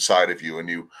God inside of you, and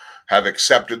you have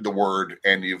accepted the word,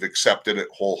 and you've accepted it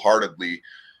wholeheartedly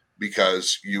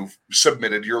because you've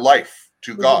submitted your life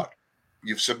to God.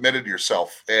 You've submitted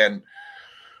yourself. And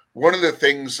one of the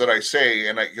things that I say,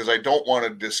 and because I don't want to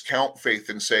discount faith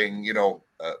in saying, you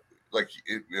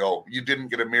didn't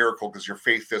get a miracle because your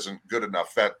faith isn't good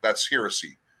enough. That's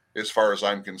heresy as far as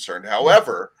I'm concerned.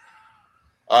 However,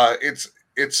 it's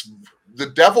the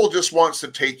devil just wants to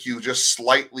take you just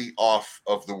slightly off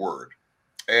of the word.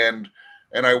 And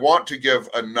I want to give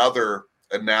another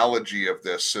analogy of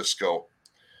this, Cisco,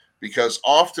 because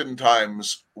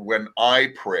oftentimes when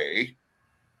I pray,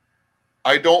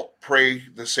 I don't pray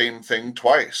the same thing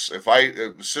twice.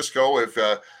 Cisco, if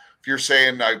you're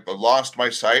saying I lost my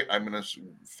sight, I'm going to,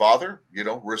 Father,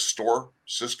 restore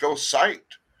Cisco's sight.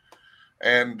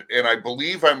 And I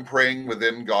believe I'm praying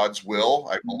within God's will.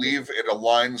 I believe it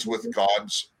aligns with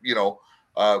God's,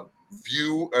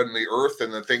 view on the earth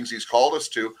and the things he's called us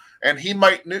to. And he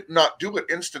might not do it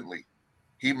instantly.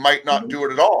 He might not do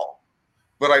it at all.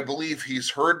 But I believe he's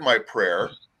heard my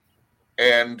prayer.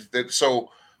 And that so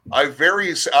I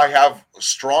have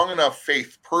strong enough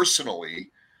faith personally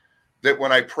that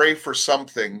when I pray for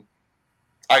something,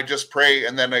 I just pray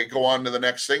and then I go on to the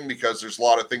next thing because there's a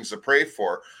lot of things to pray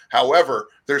for. However,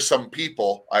 there's some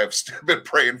people I have been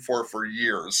praying for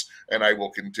years, and I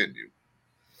will continue.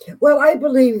 Well, I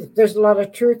believe there's a lot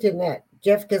of truth in that,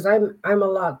 Jeff, because I'm a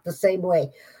lot the same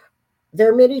way.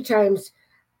 There are many times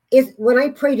when I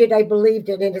prayed it, I believed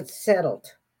it, and it's settled.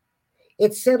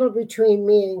 It's settled between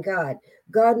me and God.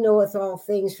 God knoweth all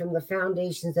things from the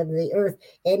foundations of the earth,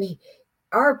 and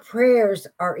our prayers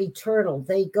are eternal.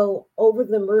 They go over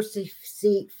the mercy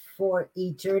seat for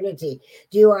eternity.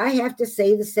 Do I have to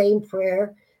say the same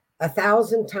prayer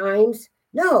 1,000 times?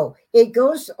 No, it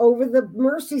goes over the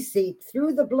mercy seat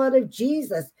through the blood of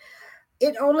Jesus.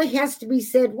 It only has to be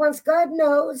said once. God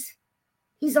knows.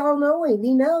 He's all-knowing.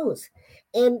 He knows.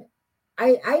 And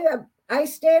I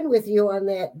stand with you on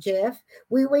that, Jeff.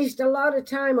 We waste a lot of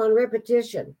time on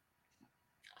repetition.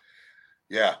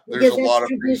 Yeah, there's a lot of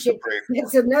things to pray for.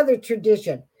 It's another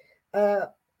tradition.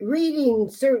 Reading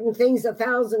certain things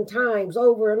 1,000 times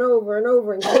over and over and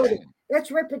over and quoting. That's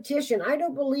repetition. I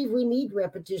don't believe we need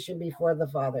repetition before the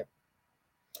Father.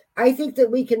 I think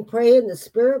that we can pray in the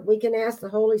Spirit. We can ask the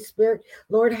Holy Spirit,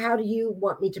 Lord, how do you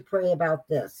want me to pray about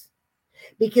this?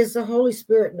 Because the Holy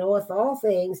Spirit knoweth all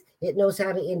things. It knows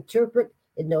how to interpret.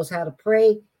 It knows how to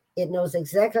pray. It knows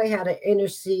exactly how to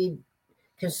intercede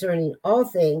concerning all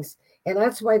things. And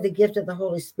that's why the gift of the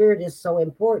Holy Spirit is so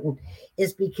important,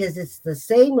 is because it's the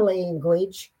same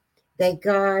language that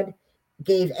God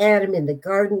gave Adam in the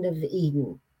Garden of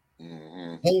Eden.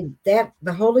 Mm-hmm. And that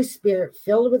the Holy Spirit,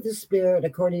 filled with the Spirit,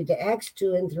 according to Acts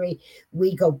 2 and 3,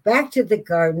 we go back to the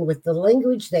garden with the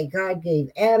language that God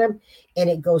gave Adam, and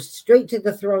it goes straight to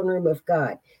the throne room of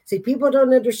God. See, people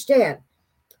don't understand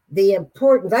the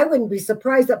importance. I wouldn't be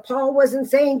surprised that Paul wasn't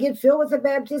saying get filled with the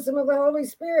baptism of the Holy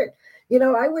Spirit.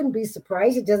 I wouldn't be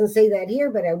surprised. It doesn't say that here,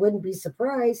 but I wouldn't be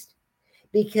surprised,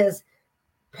 because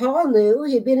Paul knew,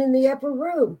 he'd been in the upper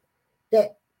room,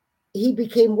 that he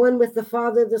became one with the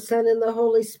Father, the Son, and the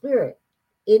Holy Spirit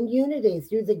in unity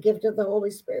through the gift of the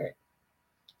Holy Spirit.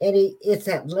 And it's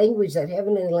that language, that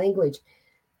heavenly language.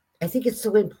 I think it's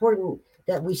so important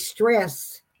that we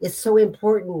stress. It's so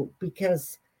important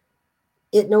because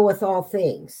it knoweth all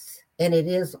things. And it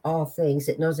is all things.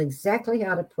 It knows exactly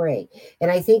how to pray. And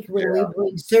I think when we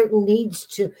bring certain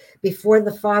needs before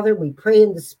the Father, we pray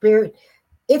in the Spirit,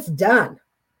 it's done.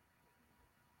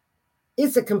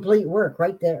 It's a complete work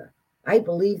right there. I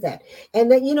believe that.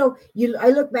 And then, I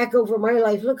look back over my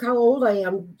life. Look how old I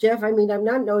am, Jeff. I mean, I'm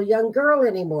not no young girl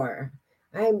anymore.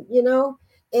 And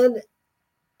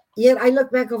yet I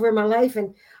look back over my life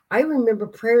and I remember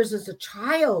prayers as a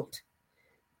child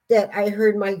that I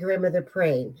heard my grandmother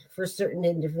praying for certain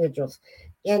individuals.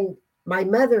 And my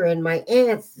mother and my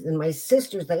aunts and my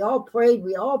sisters, they all prayed.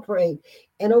 We all prayed.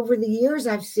 And over the years,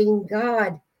 I've seen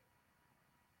God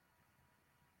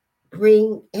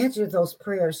answer those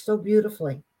prayers so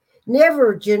beautifully.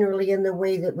 Never generally in the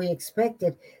way that we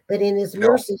expected, but in his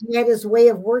mercy, he had his way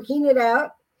of working it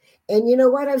out. And you know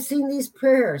what? I've seen these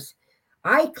prayers.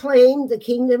 I claim the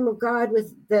kingdom of God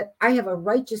with that I have a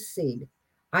righteous seed.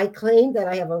 I claim that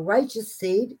I have a righteous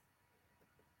seed,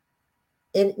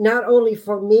 and not only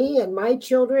for me and my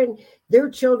children, their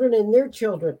children and their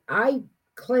children. I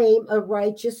claim a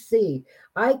righteous seed.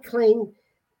 I claim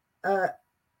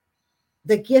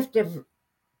the gift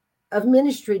of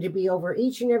ministry to be over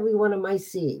each and every one of my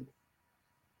seed.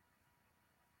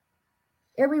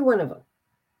 Every one of them.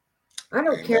 I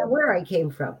don't care where I came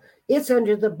from. It's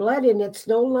under the blood, and it's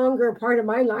no longer a part of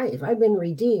my life. I've been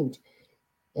redeemed.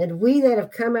 And we that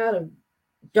have come out of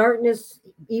darkness,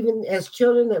 even as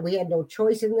children, that we had no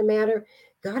choice in the matter,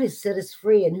 God has set us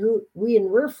free. And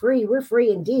we're free. We're free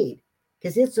indeed,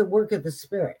 because it's a work of the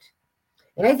Spirit.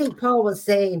 And I think Paul was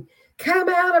saying, come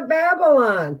out of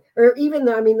Babylon. Or even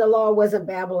though, the law wasn't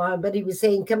Babylon, but he was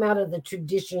saying, come out of the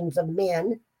traditions of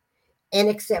men and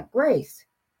accept grace.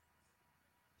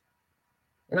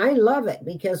 And I love it,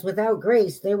 because without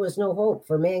grace, there was no hope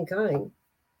for mankind.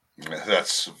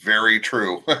 That's very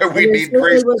true. We need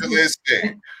grace to this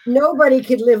day. Nobody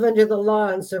could live under the law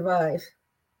and survive.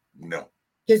 No.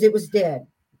 Because it was dead.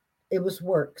 It was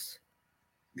works.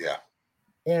 Yeah.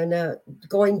 And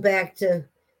going back to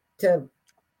the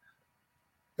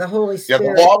Holy Spirit.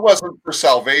 Yeah, the law wasn't for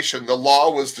salvation. The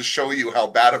law was to show you how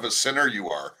bad of a sinner you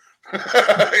are.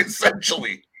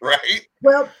 Essentially, right?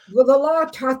 Well, the law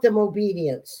taught them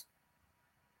obedience.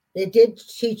 It did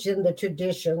teach them the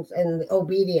traditions and the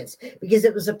obedience, because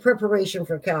it was a preparation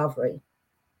for Calvary.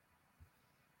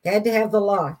 Had to have the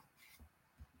law.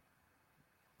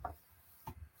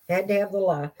 Had to have the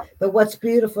law. But what's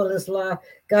beautiful is law.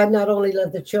 God not only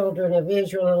loved the children of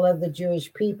Israel and loved the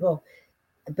Jewish people,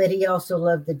 but he also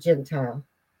loved the Gentile.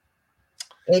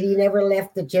 And he never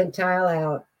left the Gentile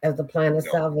out of the plan of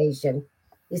salvation.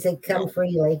 He said, come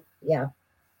freely. Yeah.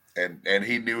 And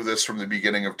he knew this from the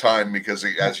beginning of time, because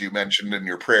as you mentioned in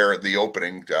your prayer at the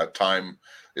opening, time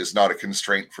is not a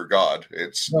constraint for God.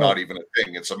 It's not even a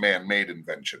thing. It's a man-made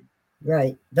invention.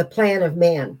 Right. The plan of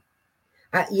man.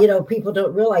 People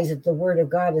don't realize that the word of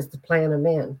God is the plan of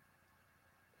man.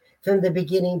 From the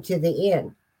beginning to the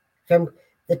end. From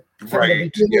the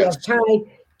beginning of time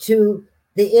to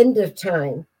the end of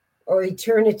time, or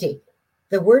eternity.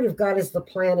 The word of God is the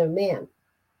plan of man.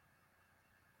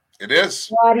 It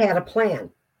is. God had a plan.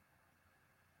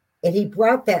 And he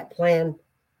brought that plan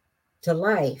to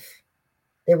life.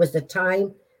 There was a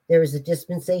time, there was a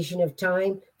dispensation of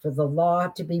time for the law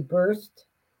to be birthed.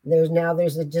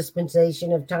 There's a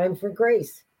dispensation of time for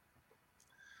grace.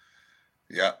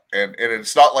 Yeah, and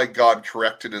it's not like God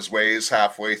corrected his ways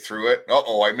halfway through it.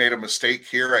 I made a mistake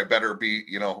here. I better be,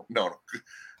 no.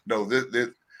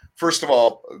 First of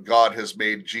all, God has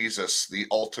made Jesus the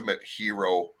ultimate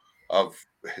hero of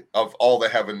all the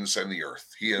heavens and the earth.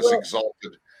 He has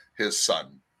exalted his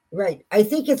son. Right. I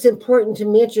think it's important to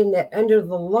mention that under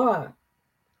the law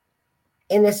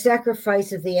and the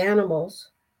sacrifice of the animals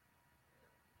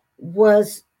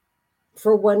was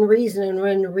for one reason and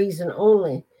one reason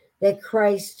only, that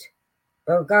Christ,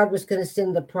 or God, was going to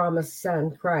send the promised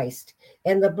son, Christ,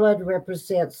 and the blood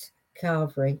represents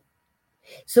Calvary.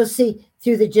 So see,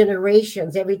 through the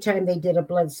generations, every time they did a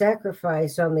blood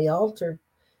sacrifice on the altar,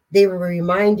 they were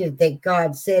reminded that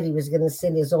God said he was going to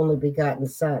send his only begotten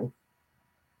son.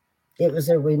 It was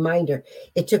a reminder.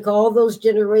 It took all those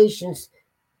generations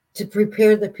to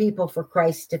prepare the people for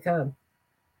Christ to come.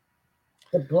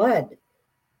 The blood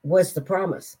was the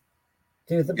promise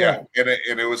through the blood. Yeah,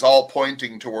 and it was all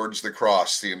pointing towards the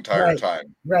cross the entire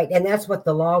time. Right, and that's what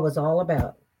the law was all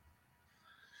about.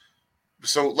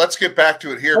 So let's get back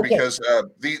to it here, because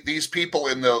these people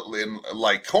in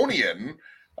Lycaonian,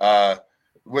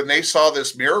 when they saw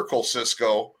this miracle,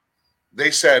 Cisco,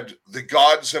 they said, the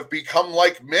gods have become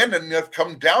like men and have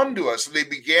come down to us. And they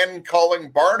began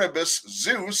calling Barnabas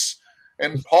Zeus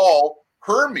and Paul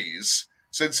Hermes,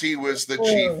 since he was the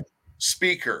chief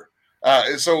speaker.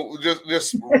 So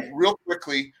just real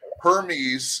quickly,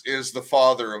 Hermes is the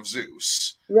father of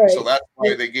Zeus. Right. So that's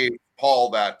why they gave Paul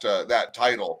that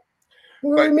title.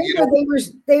 Well, but, remember,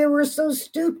 they were so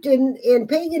stooped in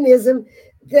paganism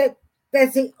that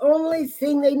that's the only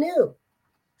thing they knew.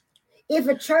 If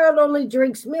a child only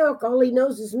drinks milk, all he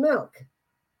knows is milk.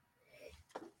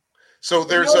 So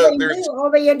all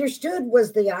they understood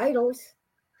was the idols.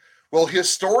 Well,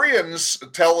 historians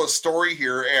tell a story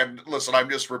here, and listen, I'm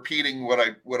just repeating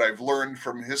what I've learned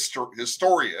from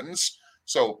historians.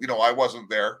 So I wasn't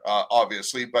there,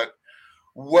 obviously, but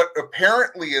what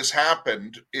apparently has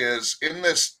happened is in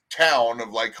this town of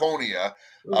Lycaonia,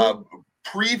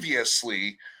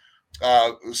 previously,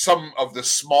 some of the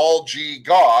small g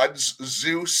gods,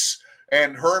 Zeus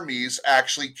and Hermes,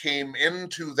 actually came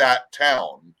into that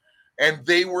town, and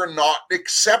they were not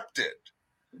accepted,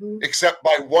 except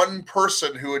by one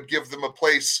person who would give them a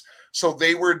place. So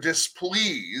they were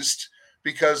displeased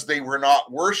because they were not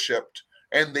worshipped,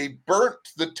 and they burnt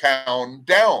the town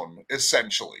down,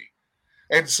 essentially.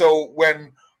 And so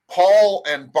when Paul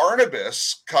and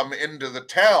Barnabas come into the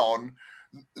town,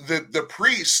 the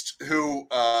priest who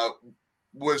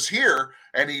was here,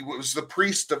 and he was the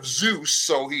priest of Zeus,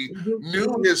 so he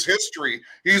knew his history.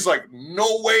 He's like,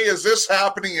 no way is this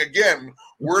happening again.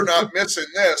 We're not missing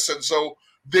this. And so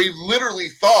they literally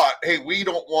thought, hey, we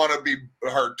don't want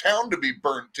our town to be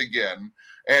burnt again.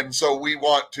 And so we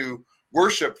want to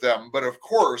worship them. But of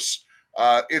course,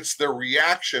 it's the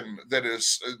reaction that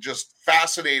is just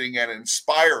fascinating and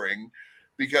inspiring,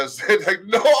 because they're like,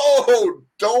 no,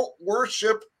 don't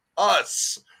worship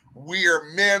us. We are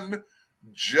men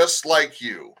just like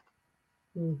you.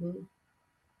 Mm-hmm.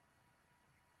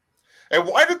 And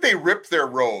why did they rip their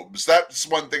robes? That's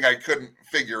one thing I couldn't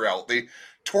figure out. They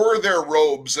tore their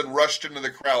robes and rushed into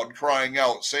the crowd crying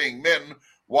out, saying, men,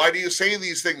 why do you say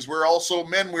these things? We're also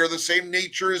men. We're the same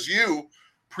nature as you,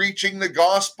 preaching the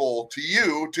gospel to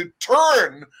you to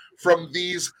turn from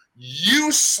these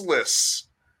useless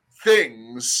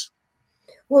things.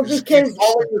 Well, because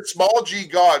all the small g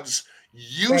gods,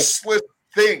 useless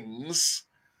things,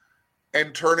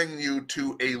 and turning you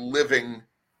to a living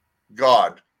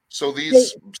God. So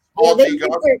these small g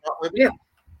gods,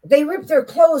 they rip their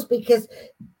clothes because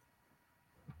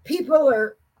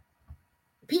people,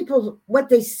 what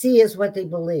they see is what they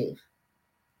believe.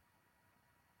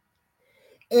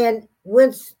 And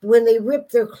when they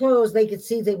ripped their clothes, they could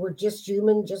see they were just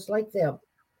human, just like them.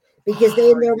 Because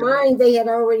in their mind, they had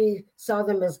already saw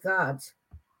them as gods.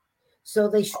 So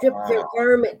they stripped their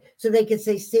garment so they could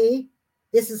say, see,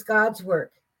 this is God's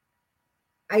work.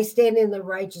 I stand in the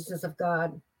righteousness of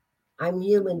God. I'm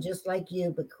human just like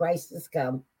you, but Christ has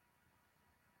come.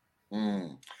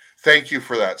 Thank you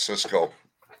for that, Cisco.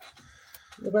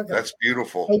 You're welcome. That's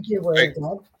beautiful. Thank you, Word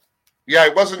God. Yeah, I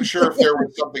wasn't sure if there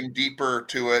was something deeper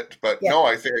to it, but no,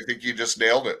 I think you just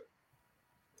nailed it.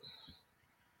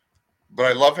 But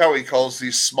I love how he calls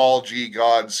these small g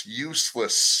gods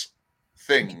useless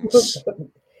things.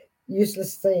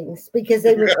 Useless things, because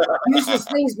they were useless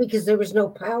things because there was no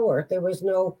power. There was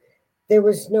no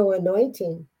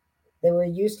anointing. They were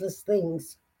useless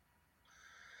things.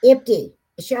 Empty,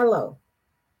 shallow.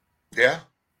 Yeah.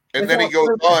 And then he goes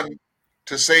on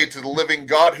to say, to the living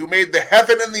God who made the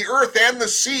heaven and the earth and the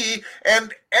sea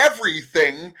and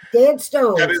everything dead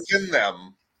stones that is in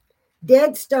them.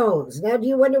 Dead stones. Now, do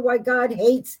you wonder why God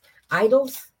hates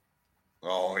idols?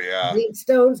 Oh, yeah. Dead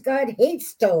stones. God hates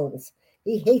stones.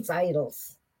 He hates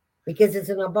idols because it's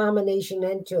an abomination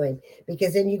unto him.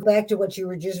 Because then you go back to what you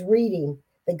were just reading,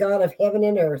 the God of heaven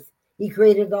and earth. He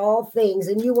created all things,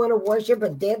 and you want to worship a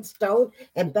dead stone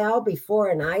and bow before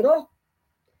an idol?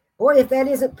 Boy, if that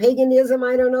isn't paganism,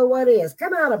 I don't know what is.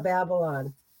 Come out of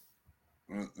Babylon.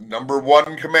 Number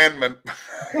one commandment.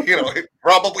 It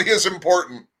probably is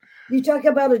important. You talk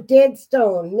about a dead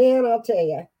stone. Man, I'll tell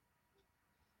you.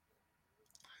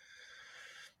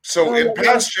 So in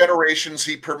past generations,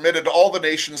 he permitted all the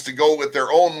nations to go with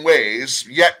their own ways,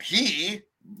 yet he,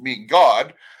 meaning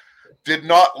God, did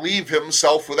not leave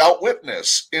himself without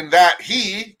witness, in that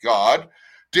he, God,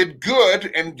 did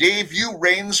good and gave you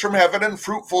rains from heaven and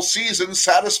fruitful seasons,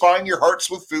 satisfying your hearts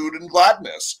with food and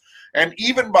gladness. And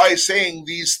even by saying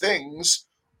these things,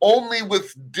 only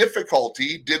with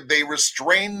difficulty did they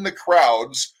restrain the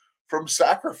crowds from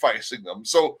sacrificing them.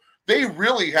 So they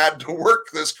really had to work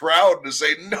this crowd to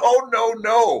say,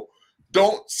 no,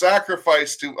 don't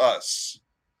sacrifice to us.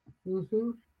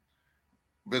 Mm-hmm.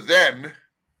 But then,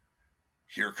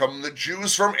 here come the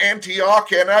Jews from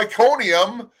Antioch and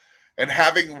Iconium, and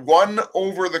having won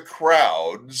over the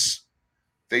crowds,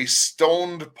 they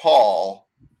stoned Paul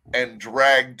and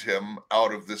dragged him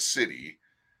out of the city,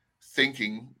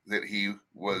 thinking that he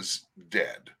was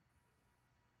dead.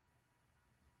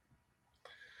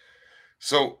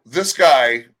 So this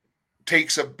guy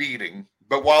takes a beating,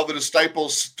 but while the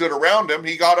disciples stood around him,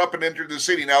 he got up and entered the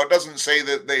city. Now, it doesn't say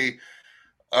that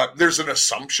there's an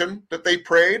assumption that they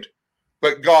prayed,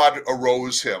 but God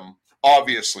arose him,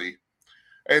 obviously.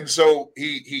 And so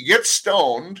he gets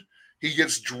stoned, he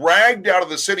gets dragged out of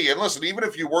the city. And listen, even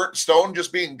if you weren't stoned,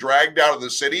 just being dragged out of the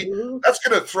city, that's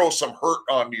going to throw some hurt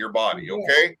onto your body,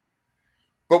 okay?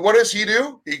 But what does he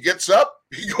do? He gets up,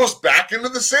 he goes back into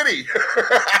the city.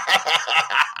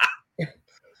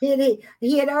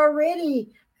 He had already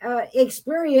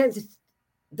experienced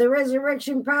the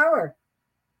resurrection power.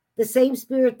 The same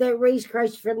spirit that raised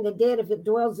Christ from the dead, if it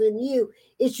dwells in you,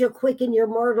 it shall quicken your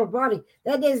mortal body.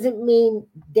 That doesn't mean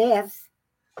death,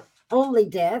 only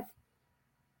death.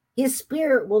 His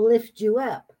spirit will lift you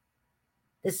up.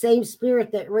 The same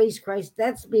spirit that raised Christ,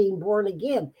 that's being born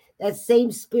again. That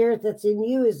same spirit that's in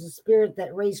you is the spirit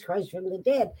that raised Christ from the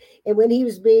dead. And when he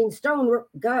was being stoned,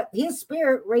 God, his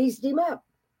spirit raised him up.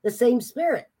 The same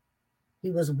spirit. He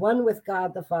was one with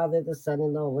God, the Father, the Son,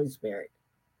 and the Holy Spirit.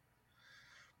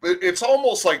 It's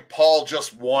almost like Paul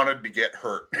just wanted to get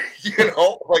hurt,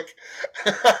 like.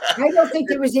 I don't think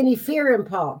there was any fear in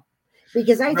Paul,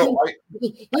 because I think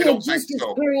he had just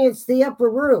experienced the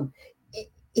upper room.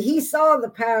 He saw the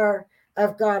power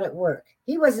of God at work.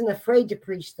 He wasn't afraid to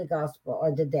preach the gospel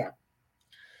unto death.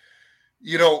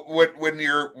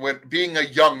 When being a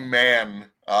young man,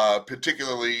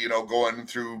 particularly, going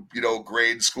through,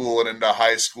 grade school and into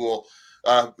high school,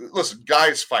 listen,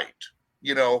 guys fight,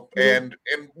 and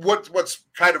what's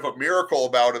kind of a miracle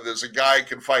about it is a guy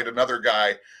can fight another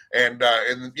guy, and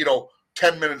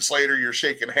 10 minutes later you're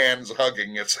shaking hands,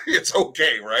 hugging. It's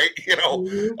okay, right?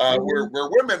 Where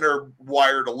women are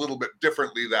wired a little bit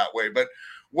differently that way. But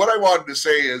what I wanted to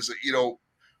say is,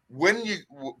 when you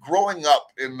growing up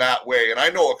in that way, and I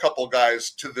know a couple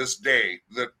guys to this day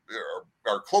that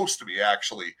are close to me,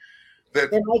 actually,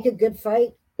 that they make a good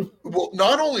fight. Well,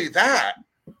 not only that,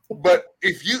 but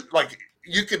if you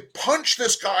could punch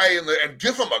this guy and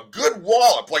give him a good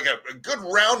wallop, like a good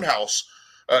roundhouse.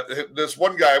 This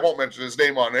one guy, I won't mention his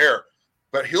name on air,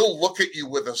 but he'll look at you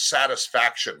with a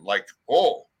satisfaction, like,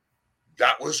 oh,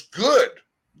 that was good.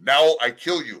 Now I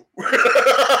kill you.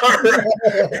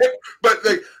 But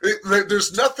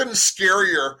there's nothing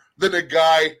scarier than a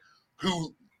guy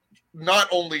who not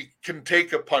only can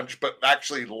take a punch, but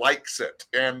actually likes it.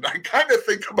 And I kind of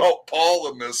think about Paul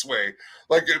in this way.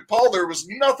 Like, Paul, there was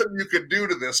nothing you could do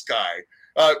to this guy.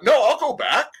 No, I'll go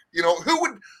back.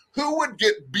 Who would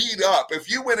get beat up if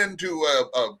you went into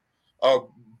a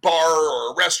bar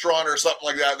or a restaurant or something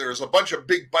like that? There's a bunch of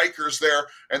big bikers there,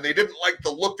 and they didn't like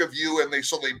the look of you, and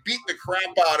so they beat the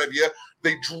crap out of you.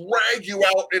 They drag you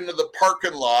out into the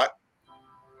parking lot.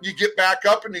 You get back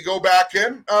up and you go back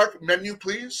in. Menu,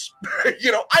 please. I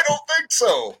don't think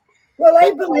so. Well,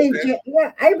 I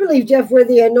believe, Jeff, where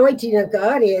the anointing of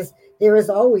God is, there is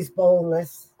always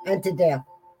boldness unto death.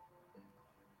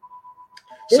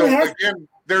 Again,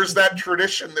 there's that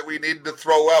tradition that we need to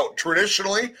throw out.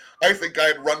 Traditionally, I think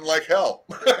I'd run like hell.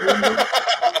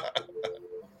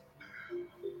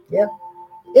 Yep.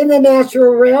 In the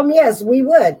natural realm, yes, we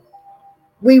would.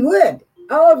 We would.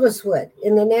 All of us would.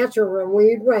 In the natural realm,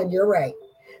 we'd run. You're right.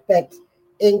 But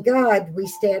in God, we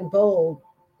stand boldly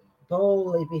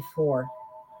before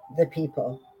the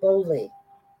people, boldly,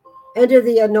 under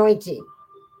the anointing.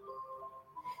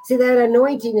 See, that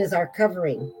anointing is our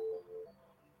covering.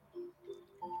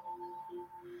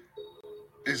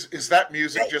 Is that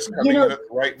music just coming in at the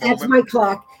right moment? That's my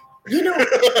clock.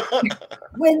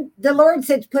 When the Lord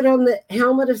said, put on the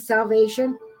helmet of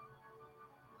salvation,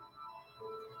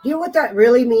 do you know what that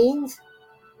really means?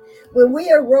 When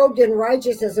we are robed in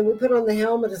righteousness and we put on the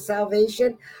helmet of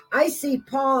salvation, I see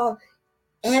Paul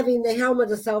having the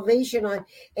helmet of salvation on.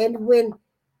 And when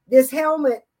this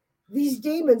helmet, these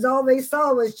demons, all they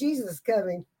saw was Jesus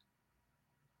coming.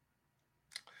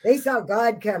 They saw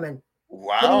God coming.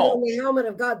 Wow. Putting on the helmet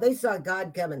of God, they saw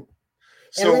God coming.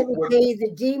 And let me tell you,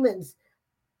 the demons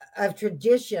of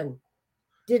tradition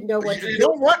didn't know what to do. You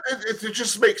know what? It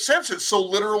just makes sense. It's so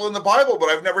literal in the Bible, but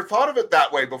I've never thought of it that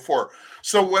way before.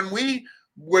 So when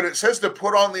it says to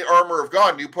put on the armor of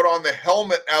God, and you put on the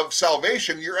helmet of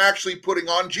salvation, you're actually putting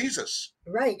on Jesus.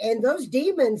 Right. And those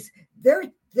demons,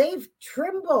 they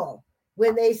tremble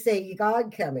when they say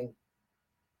God coming.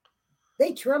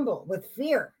 They tremble with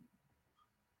fear.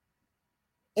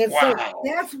 And so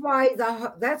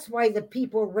that's why the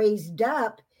people raised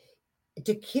up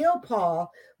to kill Paul,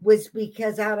 was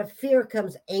because out of fear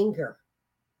comes anger.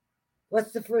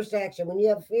 What's the first action? When you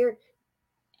have fear,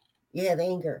 you have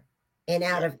anger. And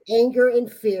out of anger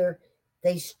and fear,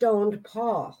 they stoned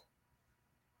Paul.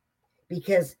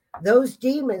 Because those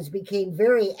demons became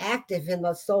very active in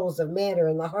the souls of man, or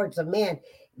in the hearts of man,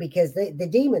 because the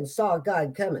demons saw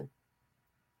God coming.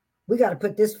 We got to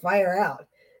put this fire out.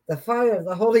 The fire of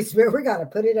the Holy Spirit, we got to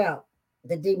put it out.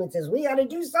 The demon says, we got to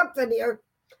do something here.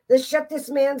 Let's shut this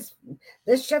man's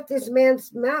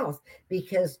mouth,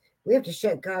 because we have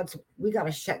to we got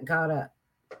to shut God up.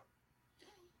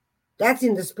 That's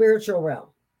in the spiritual realm.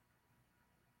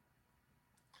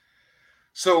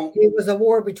 So it was a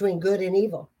war between good and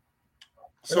evil.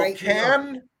 So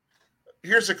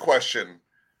here's a question.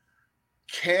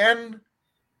 Can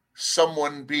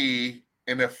someone be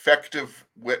an effective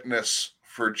witness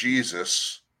for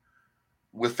Jesus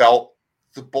without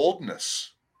the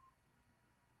boldness?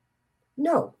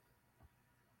 No.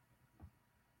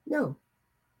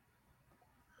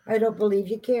 I don't believe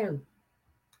you can.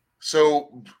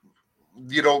 So,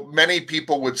 many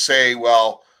people would say,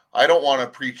 well, I don't want to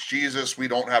preach Jesus. We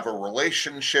don't have a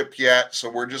relationship yet. So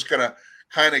we're just going to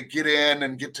kind of get in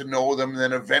and get to know them. And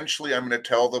then eventually I'm going to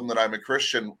tell them that I'm a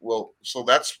Christian. Well, so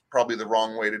that's probably the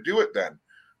wrong way to do it then.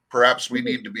 Perhaps we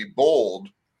need to be bold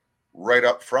right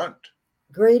up front.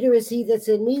 Greater is he that's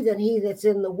in me than he that's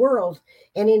in the world.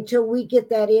 And until we get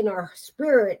that in our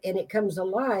spirit and it comes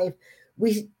alive,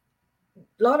 a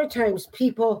lot of times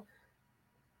people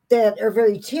that are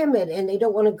very timid and they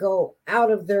don't want to go out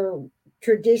of their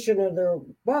tradition or their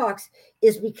box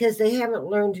is because they haven't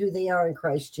learned who they are in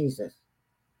Christ Jesus.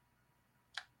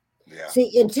 Yeah.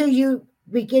 See, until you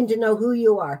begin to know who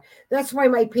you are. That's why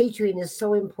my Patreon is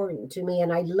so important to me.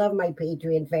 And I love my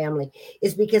Patreon family,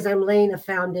 is because I'm laying a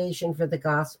foundation for the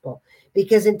gospel.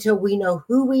 Because until we know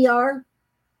who we are,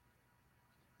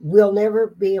 we'll never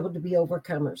be able to be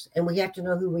overcomers. And we have to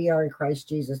know who we are in Christ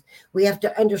Jesus. We have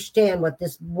to understand what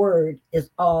this word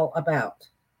is all about.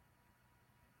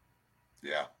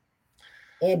 Yeah.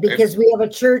 And because we have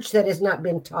a church that has not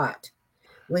been taught.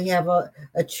 We have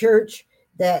a church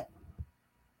that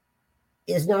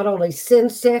is not only sin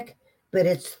sick, but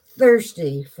it's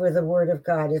thirsty for the word of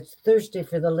God. It's thirsty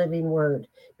for the living word,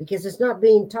 because it's not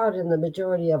being taught in the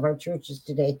majority of our churches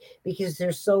today, because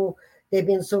they've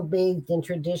been so bathed in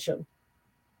tradition.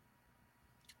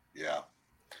 Yeah.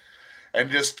 And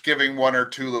just giving one or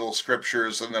two little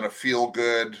scriptures and then a feel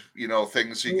good,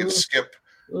 things you can skip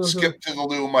to the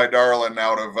loo, my darling,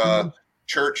 out of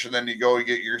church, and then you go and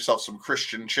get yourself some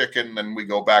Christian chicken, and we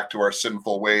go back to our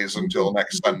sinful ways until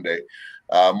next Sunday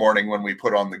morning when we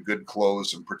put on the good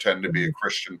clothes and pretend to be a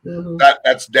Christian.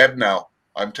 That's dead now.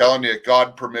 I'm telling you,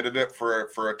 God permitted it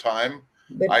for a time.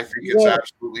 But I think it's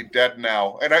absolutely dead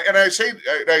now. And I say,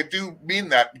 I do mean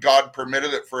that. God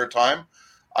permitted it for a time.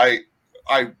 I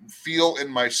feel in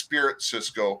my spirit,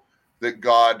 Cisco, that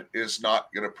God is not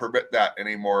going to permit that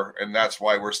anymore. And that's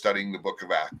why we're studying the book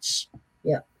of Acts.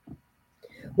 Yeah.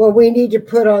 Well, we need to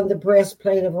put on the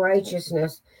breastplate of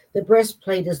righteousness. The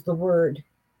breastplate is the word.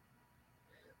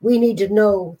 We need to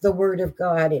know the word of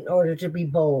God in order to be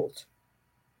bold.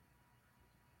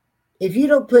 If you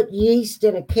don't put yeast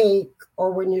in a cake,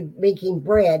 or when you're making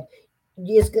bread,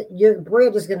 your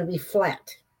bread is going to be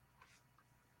flat.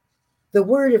 The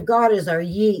word of God is our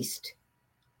yeast.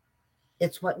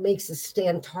 It's what makes us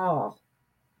stand tall.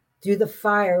 Through the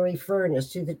fiery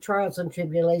furnace, through the trials and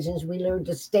tribulations, we learn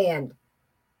to stand.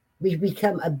 We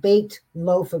become a baked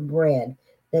loaf of bread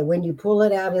that when you pull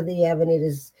it out of the oven, it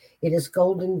is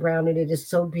golden brown, and it is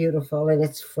so beautiful, and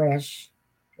it's fresh,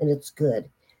 and it's good.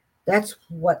 That's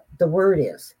what the word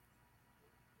is.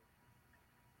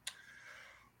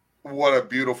 What a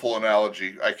beautiful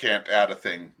analogy. I can't add a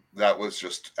thing. That was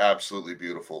just absolutely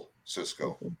beautiful,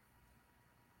 Cisco.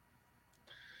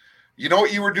 You know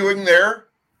what you were doing there?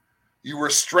 You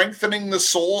were strengthening the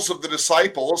souls of the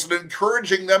disciples and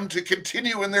encouraging them to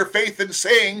continue in their faith, and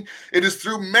saying it is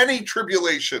through many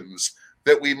tribulations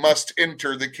that we must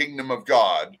enter the kingdom of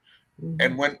God.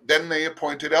 And then they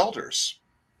appointed elders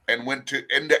and went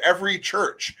into every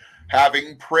church,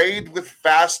 having prayed with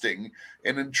fasting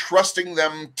and entrusting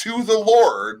them to the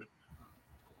Lord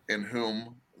in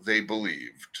whom they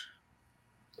believed.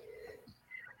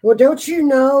 Well, don't you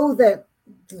know that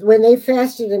when they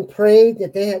fasted and prayed,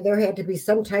 that there had to be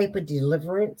some type of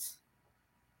deliverance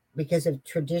because of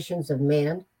traditions of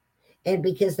man, and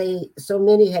because so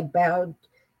many had bowed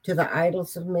to the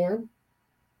idols of man,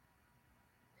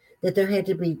 that there had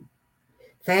to be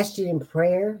fasting and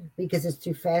prayer, because it's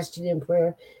through fasting and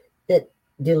prayer that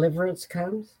deliverance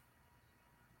comes,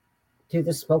 through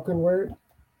the spoken word.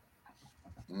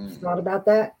 Thought about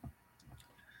that?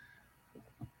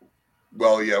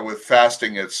 Well, yeah, with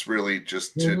fasting, it's really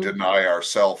just to deny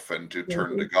ourselves and to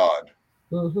turn to God.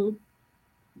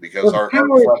 Because our flesh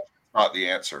is not the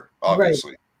answer,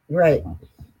 obviously. Right.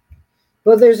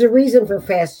 Well, there's a reason for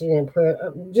fasting and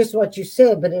prayer, just what you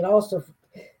said, but it also,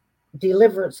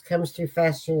 deliverance comes through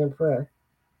fasting and prayer.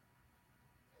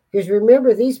 Because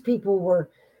remember, these people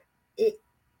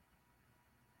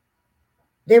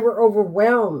they were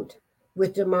overwhelmed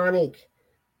with demonic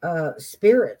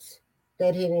spirits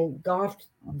that had engulfed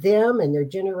them and their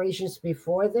generations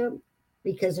before them,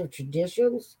 because of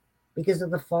traditions, because of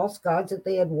the false gods that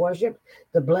they had worshipped,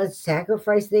 the blood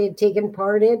sacrifice they had taken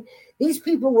part in. These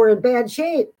people were in bad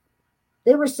shape.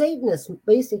 They were Satanists,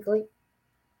 basically.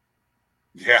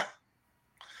 Yeah.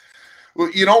 Well,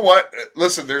 you know what?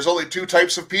 Listen, there's only two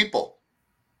types of people: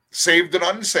 saved and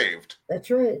unsaved.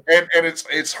 That's right. And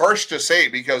it's harsh to say,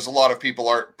 because a lot of people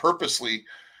aren't purposely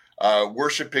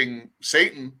worshiping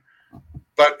Satan.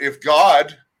 But if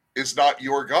God is not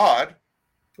your God,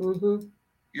 Mm-hmm.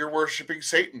 you're worshiping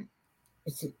Satan.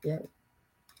 Yeah.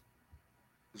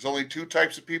 There's only two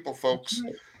types of people, folks.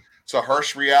 Right. It's a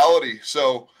harsh reality.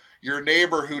 So your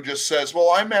neighbor who just says,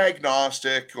 "Well, I'm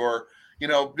agnostic," or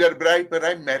but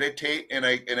I meditate and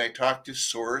I talk to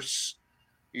Source.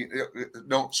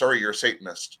 No, sorry, you're a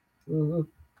Satanist. Mm-hmm.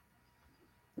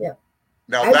 Yeah.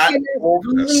 Now I that cannot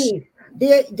boldness,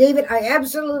 believe, David, I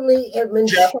absolutely am in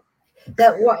Jeff, shock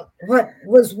that what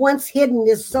was once hidden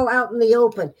is so out in the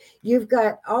open. You've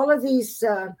got all of these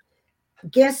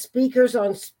guest speakers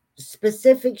on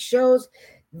specific shows.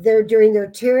 They're doing their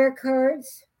tarot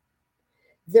cards.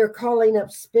 They're calling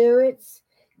up spirits.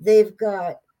 They've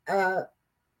got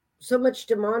so much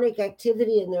demonic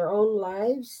activity in their own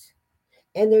lives,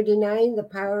 and they're denying the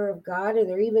power of God. And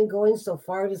they're even going so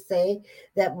far to say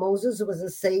that Moses was a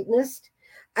Satanist.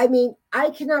 I mean, I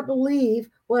cannot believe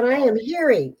what I am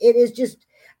hearing. It is just,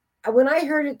 when I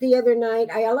heard it the other night,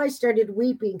 I started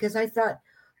weeping because I thought,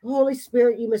 Holy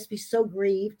Spirit, you must be so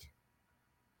grieved.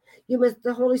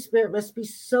 The Holy Spirit must be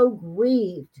so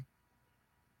grieved.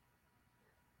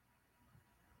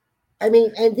 I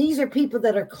mean, and these are people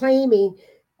that are claiming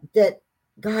that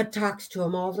God talks to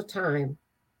them all the time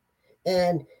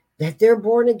and that they're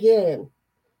born again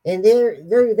and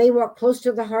they walk close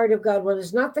to the heart of God. Well,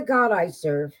 it's not the God I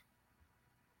serve.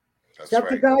 It's not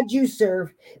the God you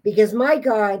serve, because my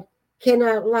God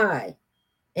cannot lie.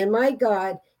 And my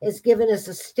God has given us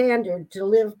a standard to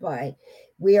live by.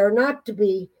 We are not to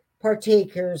be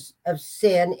partakers of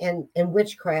sin and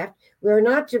witchcraft. We are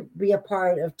not to be a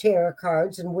part of tarot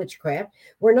cards and witchcraft.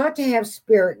 We're not to have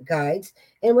spirit guides,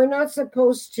 and we're not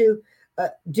supposed to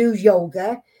do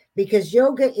yoga, because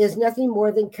yoga is nothing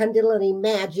more than Kundalini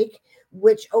magic,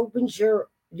 which opens your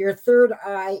third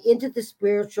eye into the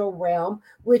spiritual realm,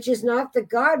 which is not the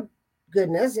God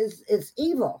goodness, it's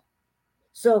evil.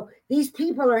 So these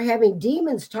people are having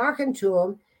demons talking to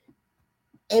them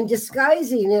and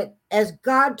disguising it as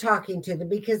God talking to them,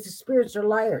 because the spirits are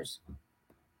liars.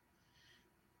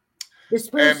 The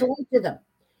spirits lie to them.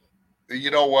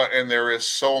 You know what? And there is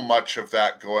so much of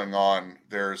that going on.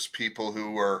 There's people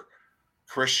who are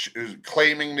Christian,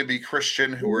 claiming to be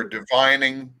Christian, who are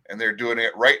divining, and they're doing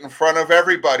it right in front of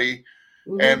everybody.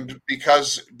 Mm-hmm. And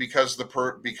because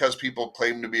people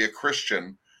claim to be a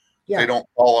Christian, they don't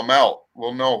call them out.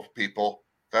 Well, no, people,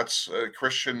 that's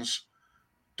Christians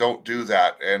don't do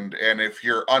that. And if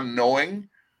you're unknowing,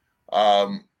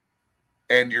 and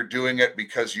you're doing it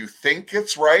because you think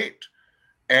it's right,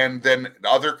 and then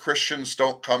other Christians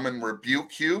don't come and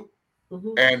rebuke you,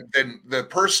 mm-hmm. and then the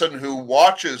person who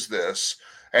watches this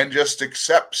and just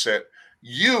accepts it,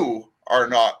 you are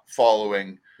not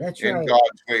following in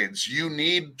God's ways. You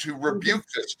need to rebuke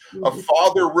this. Mm-hmm. A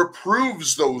father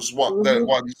reproves those the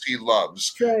ones he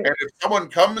loves. And if someone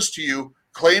comes to you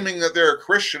claiming that they're a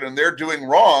Christian and they're doing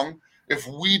wrong, if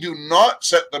we do not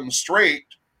set them straight,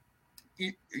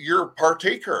 you're a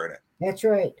partaker in it. That's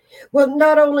right. Well,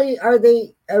 not only are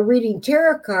they reading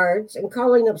tarot cards and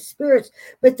calling up spirits,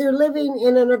 but they're living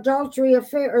in an adultery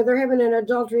affair, or they're having an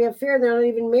adultery affair. They're not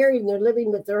even married, and they're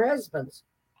living with their husbands.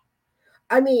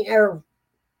 I mean, or,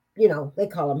 they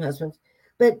call them husbands.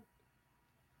 But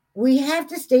we have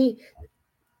to stay,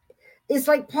 it's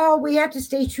like Paul, we have to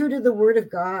stay true to the word of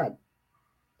God.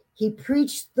 He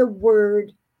preached the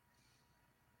word.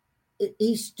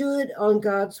 He stood on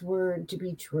God's word to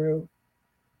be true.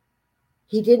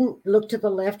 He didn't look to the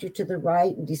left or to the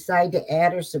right and decide to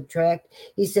add or subtract.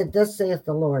 He said, "Thus saith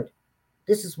the Lord."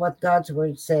 This is what God's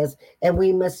word says, and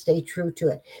we must stay true to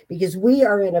it, because we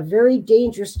are in a very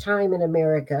dangerous time in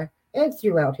America and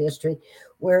throughout history,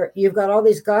 where you've got all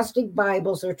these Gnostic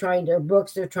Bibles they're trying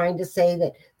to say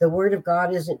that the word of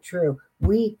God isn't true.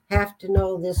 We have to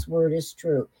know this word is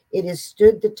true. It has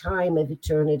stood the time of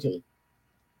eternity.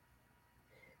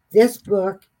 This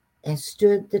book has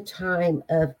stood the time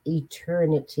of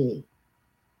eternity,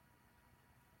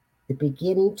 the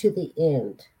beginning to the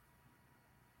end.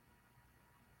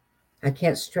 I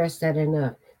can't stress that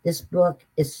enough. This book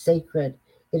is sacred.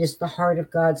 It is the heart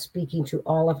of God speaking to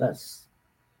all of us,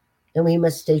 and we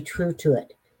must stay true to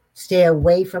it. Stay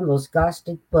away from those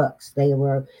Gnostic books. They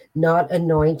were not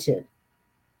anointed.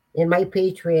 In my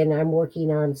Patreon, I'm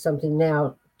working on something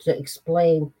now to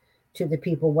explain to the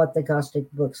people what the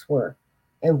Gnostic books were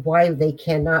and why they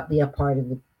cannot be a part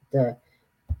of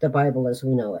the Bible as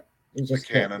we know it. They just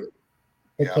can't be.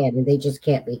 The canon. They just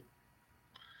can't be.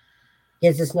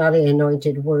 Because it's not an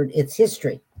anointed word. It's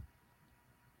history.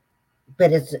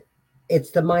 But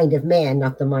it's the mind of man,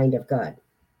 not the mind of God.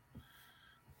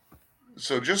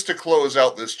 So just to close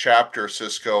out this chapter,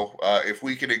 Cisco, if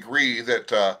we can agree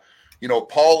that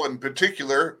Paul in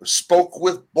particular spoke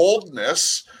with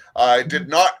boldness, did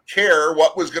not care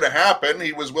what was going to happen.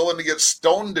 He was willing to get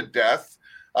stoned to death.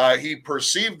 He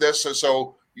perceived this as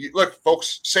look,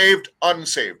 folks, saved,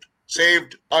 unsaved,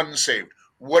 saved, unsaved.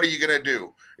 What are you going to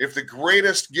do? If the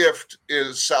greatest gift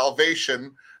is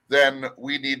salvation, then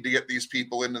we need to get these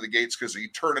people into the gates, because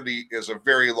eternity is a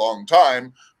very long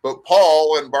time. But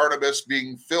Paul and Barnabas,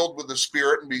 being filled with the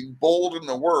Spirit and being bold in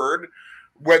the word,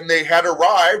 when they had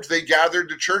arrived, they gathered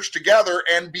the church together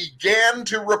and began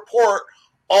to report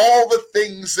all the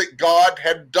things that God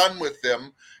had done with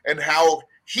them, and how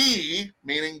he,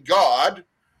 meaning God,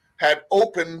 had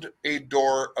opened a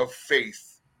door of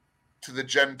faith to the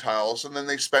Gentiles. And then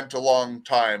they spent a long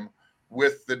time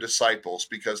with the disciples,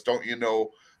 because don't you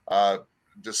know,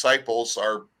 disciples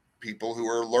are people who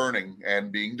are learning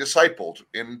and being discipled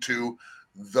into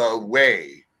the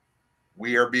way.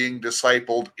 We are being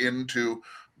discipled into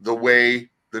the way,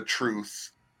 the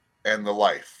truth, and the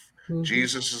life. Mm-hmm.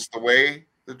 Jesus is the way,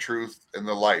 the truth, and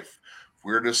the life.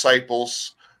 We're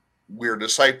disciples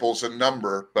in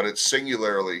number, but it's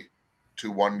singularly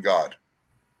to one God,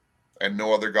 and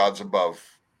no other gods above,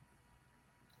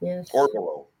 yes, or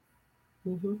below.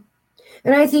 Mm-hmm.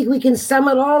 And I think we can sum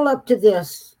it all up to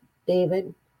this,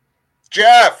 David.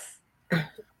 Jeff!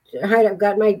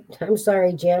 I'm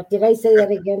sorry, Jeff. Did I say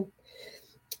that again?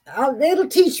 It'll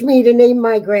teach me to name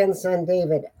my grandson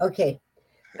David. Okay.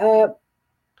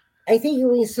 I think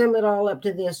we sum it all up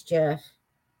to this, Jeff.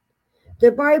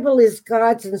 The Bible is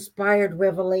God's inspired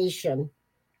revelation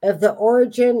of the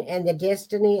origin and the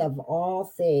destiny of all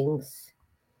things.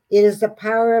 It is the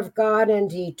power of God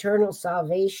unto eternal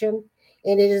salvation,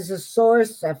 and it is a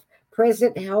source of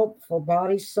present help for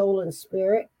body, soul, and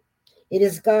spirit. It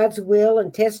is God's will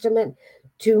and testament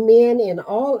to men in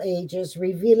all ages,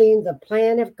 revealing the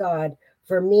plan of God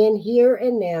for men here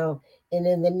and now and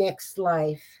in the next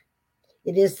life.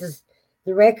 It is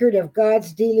the record of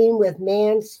God's dealing with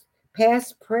man's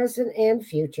past, present, and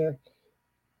future.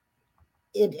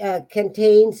 It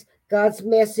contains God's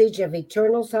message of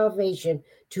eternal salvation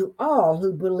to all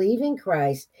who believe in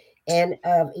Christ, and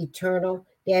of eternal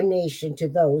damnation to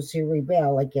those who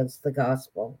rebel against the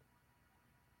gospel.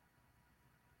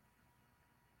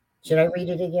 Should I read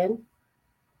it again?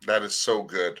 That is so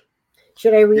good.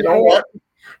 Should I read it?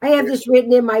 I have this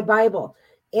written in my Bible.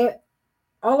 Read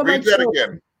that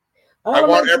again. I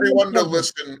want everyone to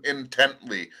listen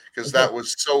intently, because that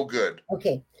was so good.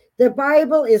 Okay. The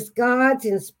Bible is God's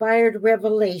inspired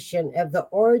revelation of the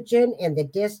origin and the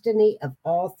destiny of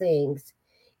all things.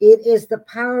 It is the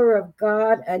power of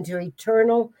God unto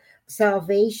eternal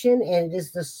salvation, and it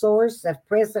is the source of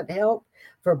present help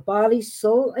for body,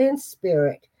 soul, and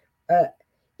spirit.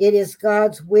 It is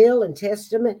God's will and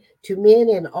testament to men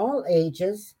in all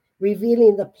ages,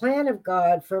 revealing the plan of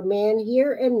God for man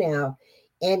here and now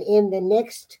and in the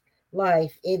next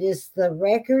life. It is the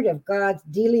record of God's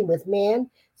dealing with man,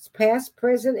 past,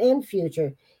 present, and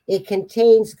future. It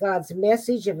contains God's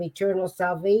message of eternal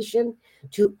salvation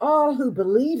to all who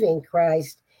believe in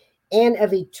Christ, and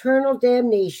of eternal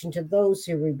damnation to those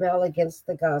who rebel against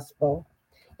the gospel.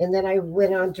 And then I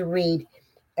went on to read,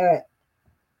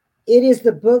 it is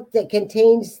the book that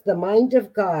contains the mind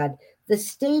of God, the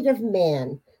state of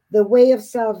man, the way of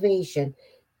salvation,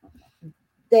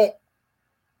 that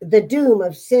the doom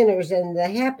of sinners and the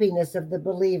happiness of the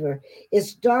believer.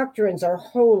 Its doctrines are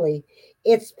holy,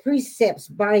 its precepts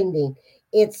binding,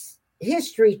 its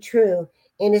history true,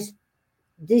 and its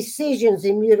decisions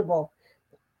immutable.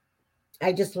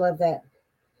 I just love that.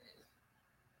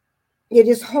 It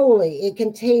is holy. It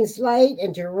contains light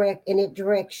and it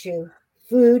directs you.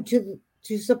 Food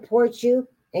to support you,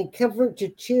 and comfort to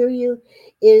cheer you.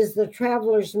 It is the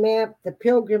traveler's map, the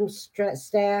pilgrim's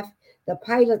staff, the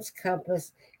pilot's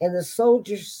compass, and the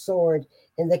soldier's sword,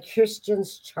 and the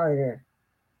Christian's charter.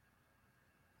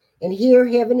 And here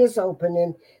heaven is open,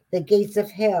 and the gates of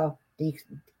hell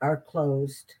are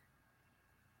closed.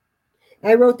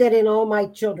 I wrote that in all my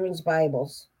children's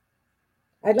Bibles.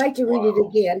 I'd like to read it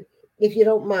again, if you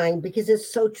don't mind, because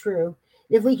it's so true.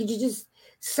 If we could just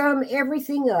sum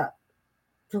everything up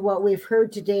to what we've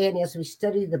heard today, and as we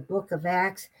study the book of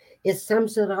Acts, it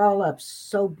sums it all up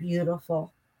so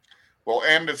beautiful. Well,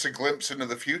 and it's a glimpse into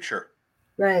the future.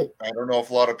 Right. I don't know if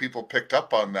a lot of people picked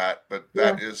up on that, but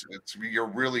you're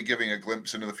really giving a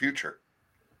glimpse into the future.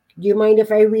 Do you mind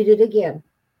if I read it again?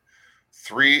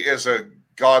 3 is a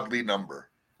godly number.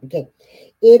 Okay.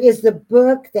 It is the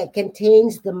book that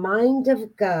contains the mind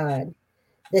of God,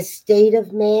 the state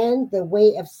of man, the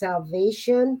way of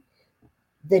salvation,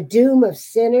 the doom of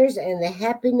sinners, and the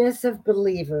happiness of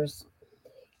believers.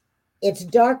 Its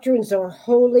doctrines are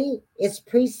holy, its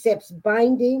precepts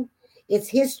binding, its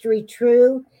history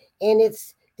true, and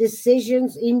its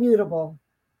decisions immutable.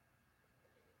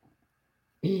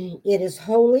 It is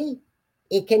holy.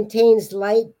 It contains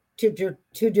light to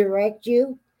direct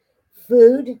you,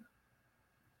 food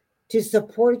to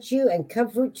support you, and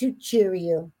comfort to cheer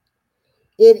you.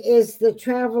 It is the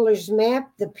traveler's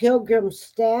map, the pilgrim's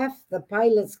staff, the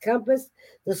pilot's compass,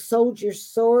 the soldier's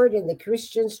sword, and the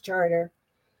Christian's charter.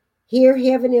 Here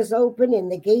heaven is open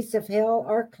and the gates of hell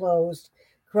are closed.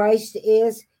 Christ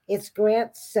is its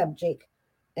grant subject,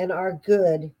 and our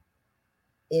good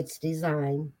its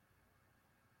design,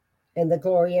 and the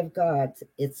glory of God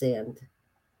its end.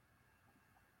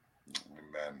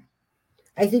 Amen.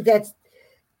 I think that's,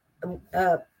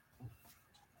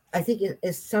 I think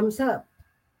it sums up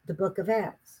the book of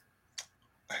Acts.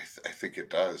 I think it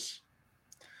does.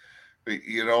 But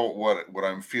you know what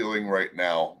I'm feeling right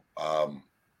now,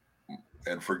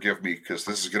 and forgive me because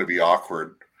this is going to be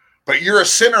awkward, but you're a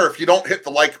sinner if you don't hit the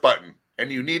like button,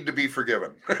 and you need to be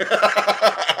forgiven.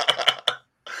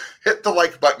 Hit the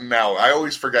like button now. I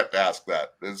always forget to ask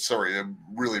that. Sorry, a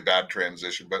really bad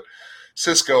transition, but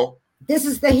Cisco. This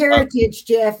is the heritage,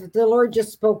 Jeff. The Lord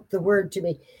just spoke the word to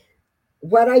me.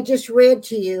 What I just read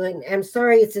to you, and I'm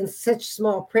sorry it's in such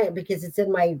small print because it's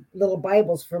in my little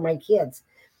Bibles for my kids,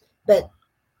 but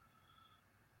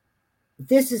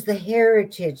this is the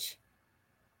heritage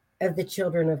of the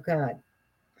children of God.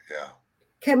 Yeah.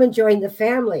 Come and join the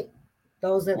family.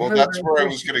 Those that that's where I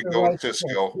was going to go,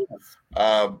 Cisco.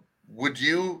 Would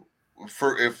you,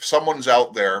 if someone's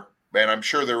out there, and I'm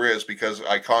sure there is because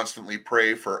I constantly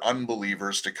pray for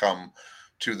unbelievers to come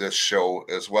to this show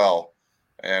as well.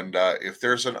 And if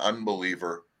there's an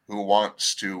unbeliever who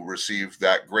wants to receive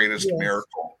that greatest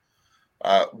miracle,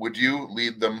 would you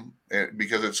lead them?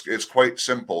 Because it's quite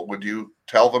simple. Would you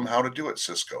tell them how to do it,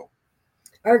 Cisco?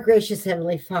 Our gracious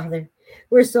Heavenly Father,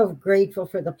 we're so grateful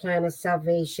for the plan of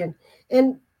salvation.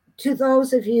 And to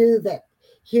those of you that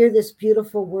hear this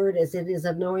beautiful word as it is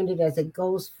anointed, as it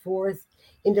goes forth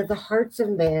into the hearts of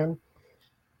man,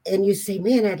 and you say,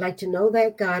 man, I'd like to know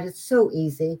that God. It's so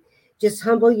easy. Just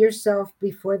humble yourself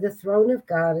before the throne of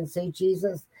God and say,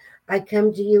 Jesus, I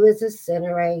come to you as a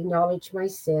sinner. I acknowledge my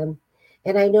sin.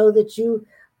 And I know that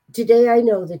today I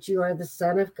know that you are the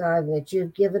Son of God, and that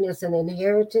you've given us an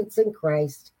inheritance in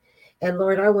Christ. And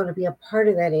Lord, I want to be a part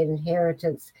of that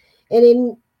inheritance. And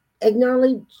in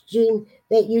acknowledging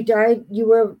that you died, you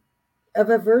were of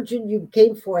a virgin, you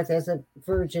came forth as a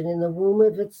virgin in the womb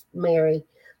of its Mary,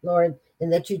 Lord,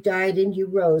 and that you died and you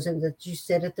rose, and that you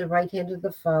sit at the right hand of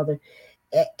the Father.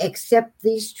 Accept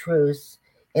these truths,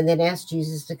 and then ask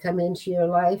Jesus to come into your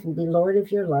life and be Lord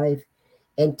of your life,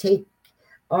 and take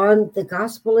on the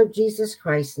gospel of Jesus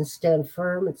Christ and stand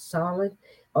firm and solid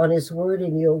on his word,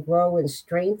 and you'll grow in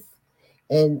strength,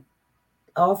 and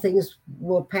all things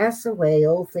will pass away.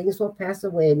 Old things will pass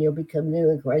away, and you'll become new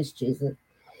in Christ Jesus.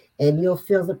 And you'll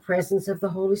feel the presence of the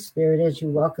Holy Spirit as you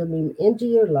welcome him into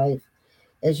your life,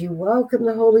 as you welcome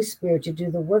the Holy Spirit to do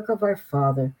the work of our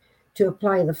Father, to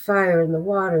apply the fire and the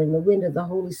water and the wind of the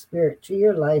Holy Spirit to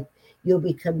your life. You'll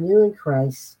become new in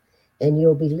Christ, and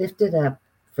you'll be lifted up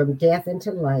from death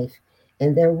into life,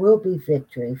 and there will be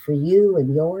victory for you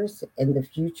and yours and the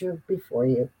future before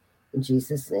you. In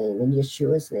Jesus' name, in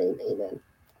Yeshua's name, amen.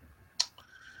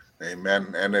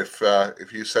 Amen. And if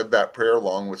you said that prayer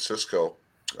along with Cisco,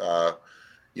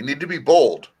 you need to be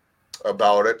bold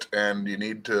about it, and you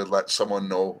need to let someone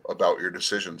know about your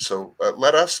decision. So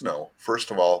let us know. First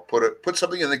of all, put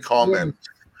something in the comment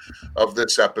of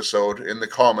this episode, in the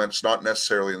comments, not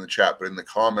necessarily in the chat, but in the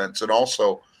comments. And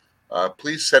also,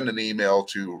 please send an email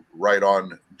to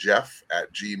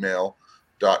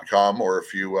rightonjeff@gmail.com, or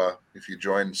if you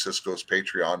join Cisco's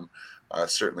Patreon,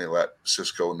 certainly let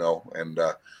Cisco know. And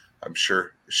I'm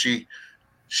sure she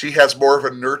has more of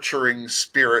a nurturing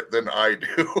spirit than I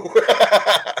do.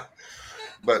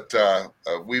 But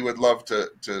we would love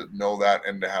to know that,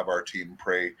 and to have our team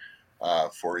pray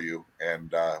for you.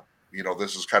 And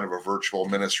this is kind of a virtual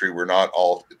ministry. We're not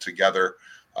all together.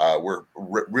 We're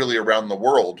really around the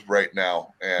world right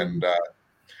now, and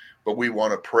but we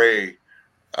want to pray,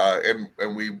 and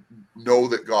we know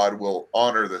that God will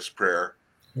honor this prayer.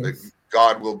 Yes. That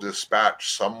God will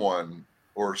dispatch someone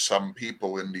or some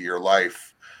people into your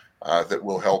life that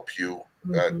will help you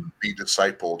be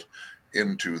discipled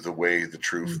into the way, the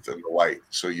truth, and the light.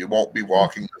 So you won't be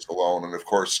walking this alone. And of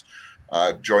course,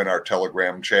 join our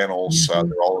Telegram channels.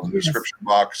 They're all in the description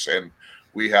box. And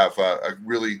we have a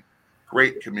really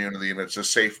great community, and it's a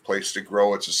safe place to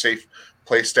grow. It's a safe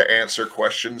place to answer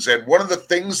questions. And one of the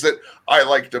things that I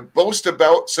like to boast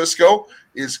about, Cisco,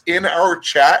 is in our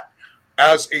chat,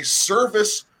 as a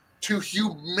service to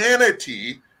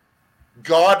humanity,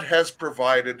 God has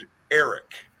provided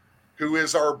Eric, who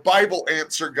is our Bible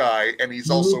answer guy, and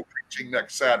he's also preaching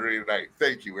next Saturday night.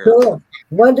 Thank you, Eric. Cool.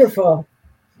 Wonderful.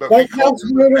 But we call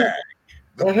him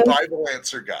the Bible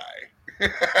answer guy.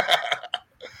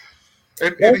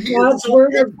 and he is so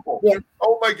faithful. Yeah.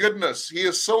 Oh my goodness, he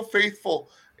is so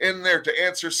faithful in there to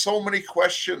answer so many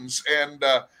questions, and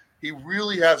he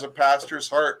really has a pastor's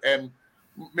heart. And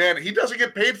man, he doesn't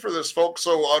get paid for this, folks.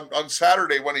 So on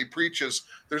Saturday when he preaches,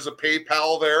 there's a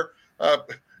PayPal there.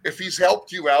 If he's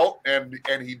helped you out, and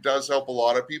he does help a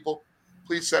lot of people,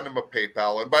 please send him a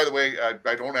PayPal. And by the way,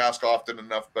 I don't ask often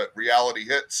enough, but reality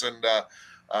hits. And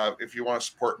if you want to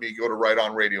support me, go to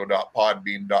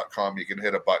rightonradio.podbean.com. You can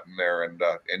hit a button there, and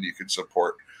you can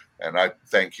support. And I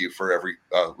thank you for every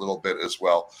little bit as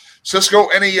well. Cisco,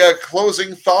 any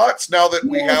closing thoughts now that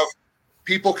we have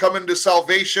people coming to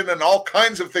salvation and all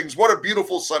kinds of things? What a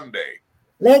beautiful Sunday.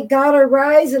 Let God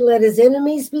arise and let his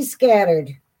enemies be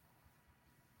scattered.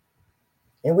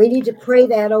 And we need to pray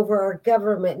that over our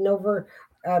government and over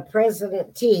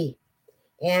President T.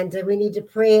 And we need to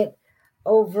pray it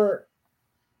over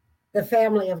the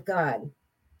family of God.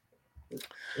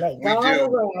 Let God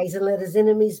arise and let his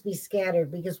enemies be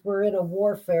scattered, because we're in a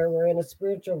warfare. We're in a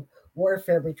spiritual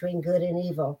warfare between good and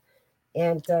evil.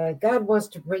 And God wants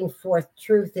to bring forth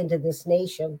truth into this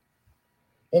nation.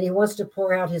 And he wants to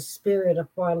pour out his spirit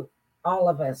upon all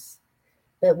of us.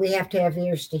 But we have to have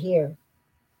ears to hear.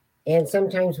 And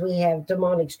sometimes we have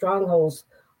demonic strongholds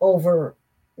over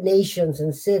nations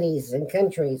and cities and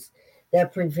countries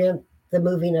that prevent the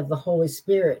moving of the Holy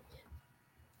Spirit,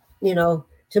 to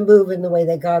move in the way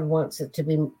that God wants it to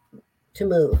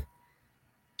move.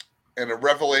 And a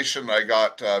revelation I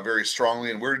got very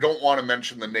strongly, and we don't want to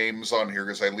mention the names on here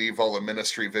because I leave all the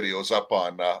ministry videos up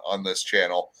on this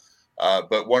channel.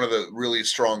 But one of the really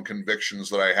strong convictions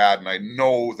that I had, and I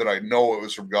know it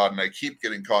was from God, and I keep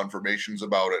getting confirmations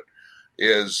about it,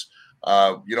 is,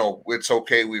 it's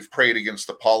okay. We've prayed against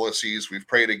the policies. We've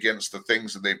prayed against the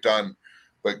things that they've done.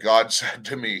 But God said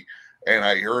to me, and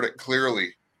I heard it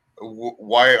clearly,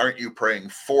 why aren't you praying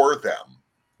for them?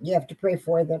 You have to pray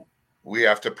for them. We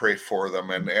have to pray for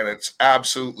them. And it's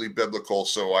absolutely biblical.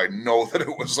 So I know that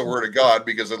it was the word of God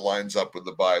because it lines up with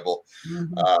the Bible.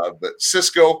 Mm-hmm. But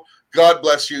Cisco, God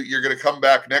bless you. You're going to come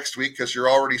back next week because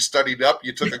you're already studied up.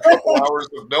 You took a couple hours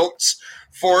of notes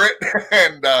for it.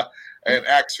 And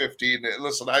Acts 15.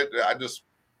 Listen, I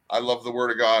love the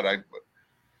word of God.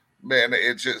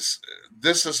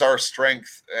 This is our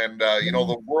strength. And,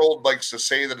 the world likes to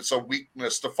say that it's a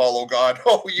weakness to follow God.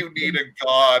 Oh, you need a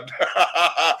God.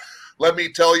 Let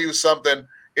me tell you something.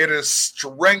 It is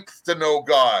strength to know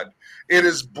God. It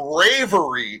is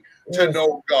bravery to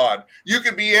know God. You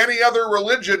can be any other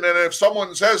religion, and if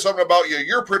someone says something about you,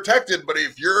 you're protected. But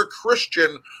if you're a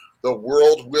Christian, the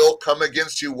world will come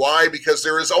against you. Why? Because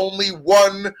there is only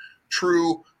one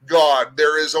true God.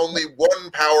 There is only one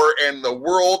power, and the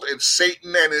world and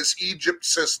Satan and his Egypt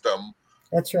system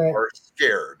are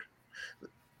scared.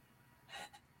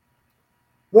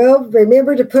 Well,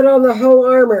 remember to put on the whole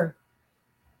armor,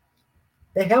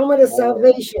 the helmet of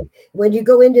salvation. When you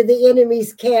go into the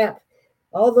enemy's camp,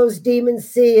 all those demons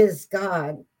see is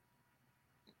God.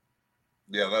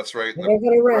 Yeah, that's right. They're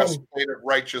going to run. Breastplate of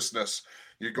righteousness.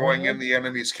 You're going in the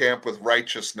enemy's camp with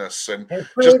righteousness. And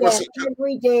pray that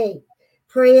every day.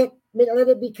 Pray it. Let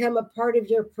it become a part of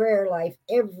your prayer life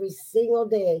every single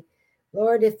day.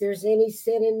 Lord, if there's any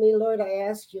sin in me, Lord, I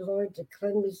ask you, Lord, to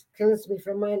cleanse me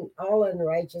from all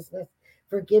unrighteousness.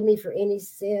 Forgive me for any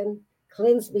sin.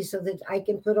 Cleanse me so that I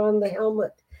can put on the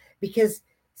helmet. Because,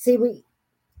 see, when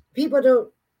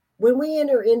we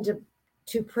enter into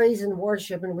praise and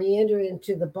worship and we enter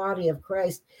into the body of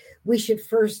Christ, we should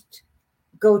first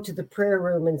go to the prayer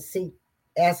room and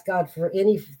ask God for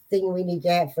anything we need to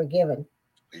have forgiven.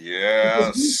 Yes.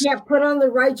 Because we can't put on the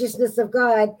righteousness of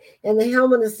God and the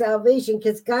helmet of salvation,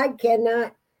 because God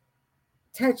cannot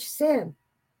touch sin.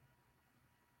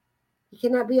 He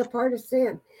cannot be a part of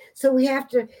sin. So we have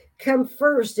to come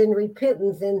first in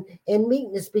repentance and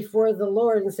meekness before the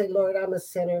Lord and say, Lord, I'm a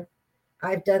sinner.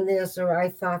 I've done this, or I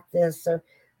thought this, or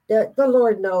the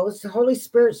Lord knows. The Holy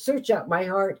Spirit, search out my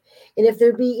heart. And if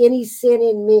there be any sin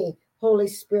in me, Holy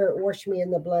Spirit, wash me in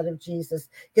the blood of Jesus.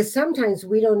 Because sometimes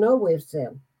we don't know we've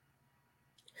sinned.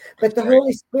 But the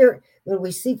Holy Spirit, when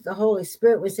we seek the Holy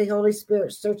Spirit, we say, Holy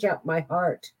Spirit, search out my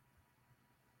heart.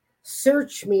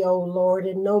 Search me, O Lord,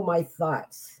 and know my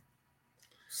thoughts.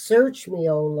 Search me,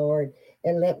 O Lord,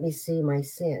 and let me see my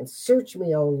sins. Search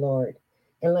me, O Lord,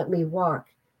 and let me walk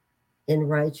in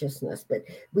righteousness. But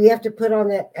we have to put on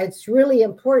that. It's really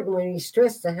important when you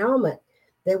stress the helmet.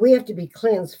 that we have to be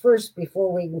cleansed first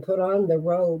before we can put on the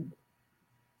robe.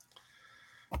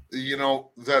 You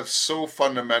know, that's so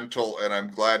fundamental, and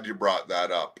I'm glad you brought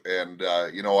that up. And,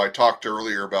 you know, I talked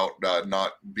earlier about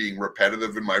not being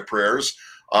repetitive in my prayers.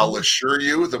 I'll assure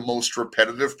you the most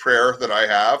repetitive prayer that I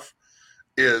have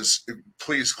is,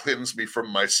 please cleanse me from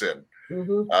my sin.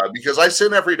 Because I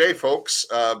sin every day, folks.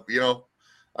 You know,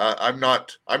 I'm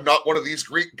not one of these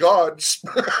Greek gods.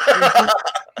 Well,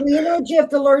 you know, Jeff,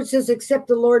 the Lord says, except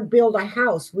the Lord build a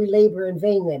house, we labor in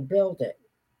vain that build it.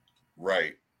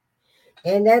 Right.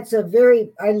 And that's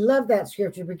I love that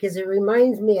scripture because it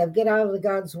reminds me of get out of the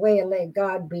God's way and let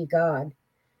God be God.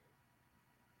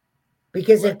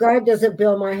 Because if God doesn't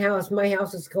build my house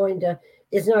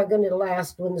is not going to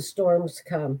last when the storms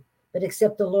come. But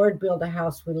except the Lord build a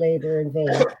house, we labor in vain.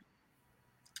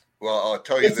 Well, I'll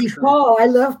tell you the truth. Paul, I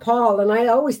love Paul, and I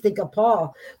always think of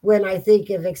Paul when I think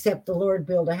of except the Lord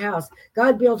build a house.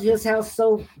 God built his house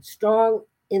so strong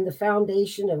in the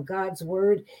foundation of God's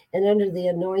word and under the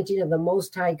anointing of the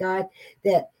Most High God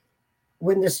that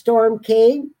when the storm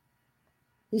came,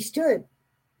 he stood.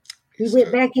 He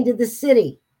went back into the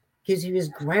city because he was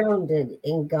grounded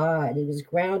in God. He was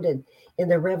grounded in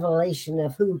the revelation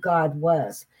of who God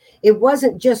was. It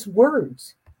wasn't just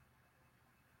words.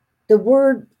 The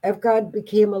word of God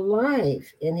became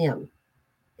alive in him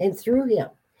and through him.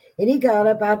 And he got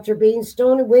up after being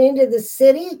stoned and went into the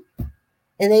city.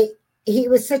 And he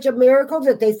was such a miracle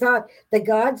that they thought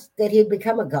that he'd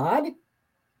become a god.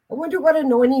 I wonder what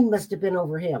anointing must have been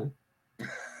over him. I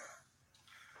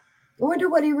wonder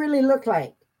what he really looked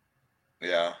like.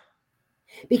 Yeah.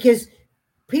 Because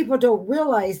people don't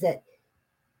realize that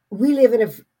we live in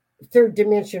a third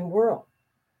dimension world.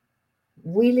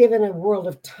 We live in a world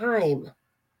of time.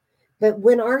 But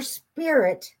when our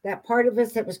spirit, that part of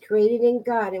us that was created in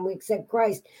God, and we accept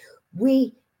Christ,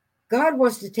 God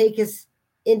wants to take us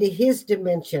into his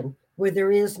dimension where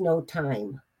there is no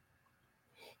time.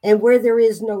 And where there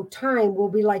is no time will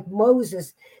be like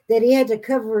Moses, that he had to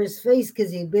cover his face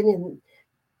because he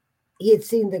had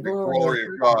seen the glory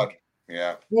of God.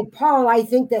 Yeah. And Paul, I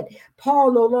think that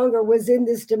Paul no longer was in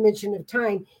this dimension of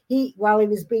time. While he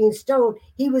was being stoned,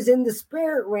 he was in the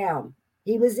spirit realm.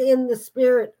 He was in the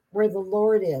spirit where the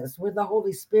Lord is, where the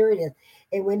Holy Spirit is.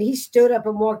 And when he stood up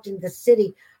and walked into the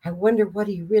city, I wonder what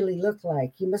he really looked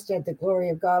like. He must have had the glory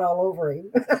of God all over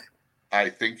him. I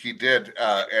think he did.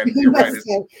 And you're right.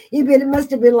 It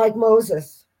must have been like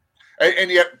Moses.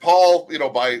 And yet Paul, you know,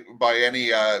 by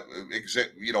any,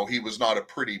 you know, he was not a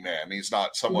pretty man. He's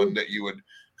not someone that you would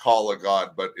call a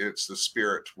god, but it's the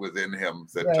spirit within him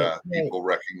that people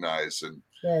recognize. And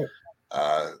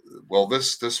well,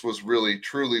 this was really,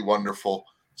 truly wonderful,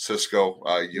 Cisco.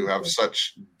 You have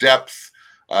such depth.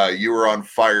 You were on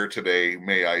fire today,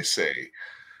 may I say.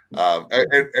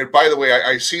 And by the way,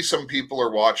 I see some people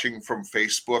are watching from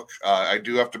Facebook. I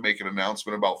do have to make an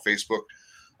announcement about Facebook.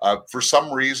 For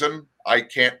some reason, I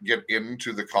can't get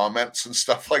into the comments and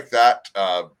stuff like that.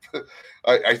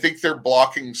 I think they're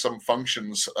blocking some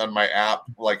functions on my app.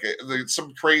 Like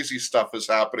some crazy stuff is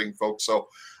happening, folks. So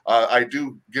I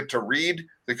do get to read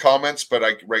the comments, but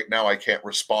right now I can't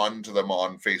respond to them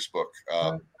on Facebook.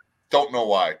 Don't know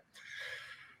why.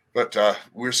 But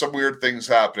some weird things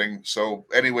happening. So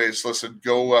anyways, listen,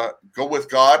 go with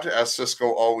God, as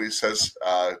Cisco always says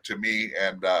to me,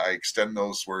 and I extend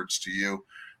those words to you.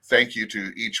 Thank you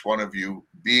to each one of you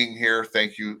being here.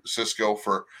 Thank you, Cisco,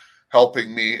 for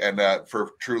helping me and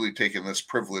for truly taking this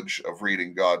privilege of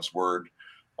reading God's word.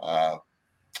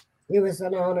 It was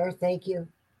an honor. Thank you.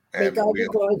 May God be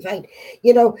glorified.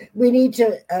 You know, we need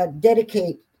to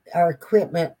dedicate our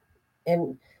equipment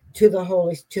and to the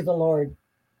Lord.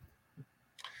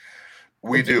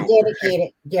 We do. Dedicate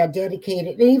it. Yeah, dedicate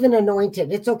it. And even anoint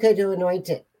it. It's okay to anoint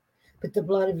it. Put the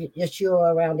blood of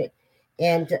Yeshua around it.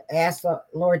 And to ask the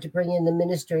Lord to bring in the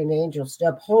ministering angels to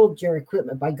uphold your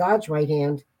equipment by God's right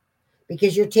hand,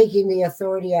 because you're taking the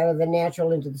authority out of the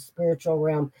natural into the spiritual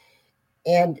realm.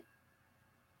 And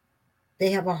they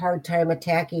have a hard time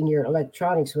attacking your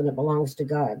electronics when it belongs to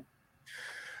God.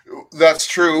 That's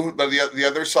true. But the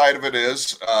other side of it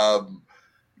is,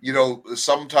 you know,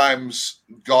 sometimes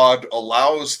God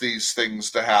allows these things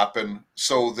to happen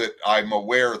so that I'm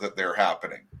aware that they're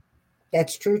happening.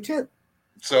 That's true too.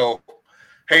 So,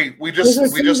 hey, we just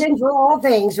for all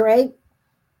things, right?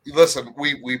 Listen,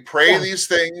 we pray these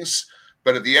things,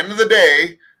 but at the end of the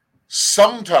day,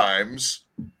 sometimes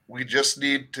we just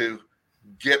need to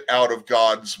get out of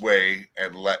God's way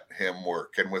and let him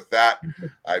work. And with that,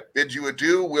 I bid you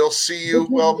adieu. We'll see you,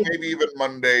 well, maybe even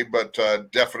Monday, but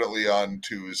definitely on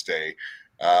Tuesday.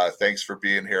 Thanks for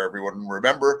being here, everyone. And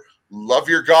remember, Love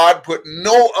your God. Put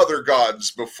no other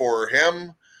gods before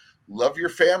him. Love your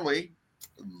family.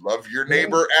 Love your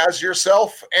neighbor as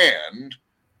yourself. And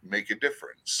make a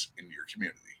difference in your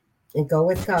community. And go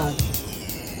with God.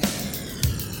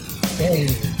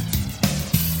 Amen.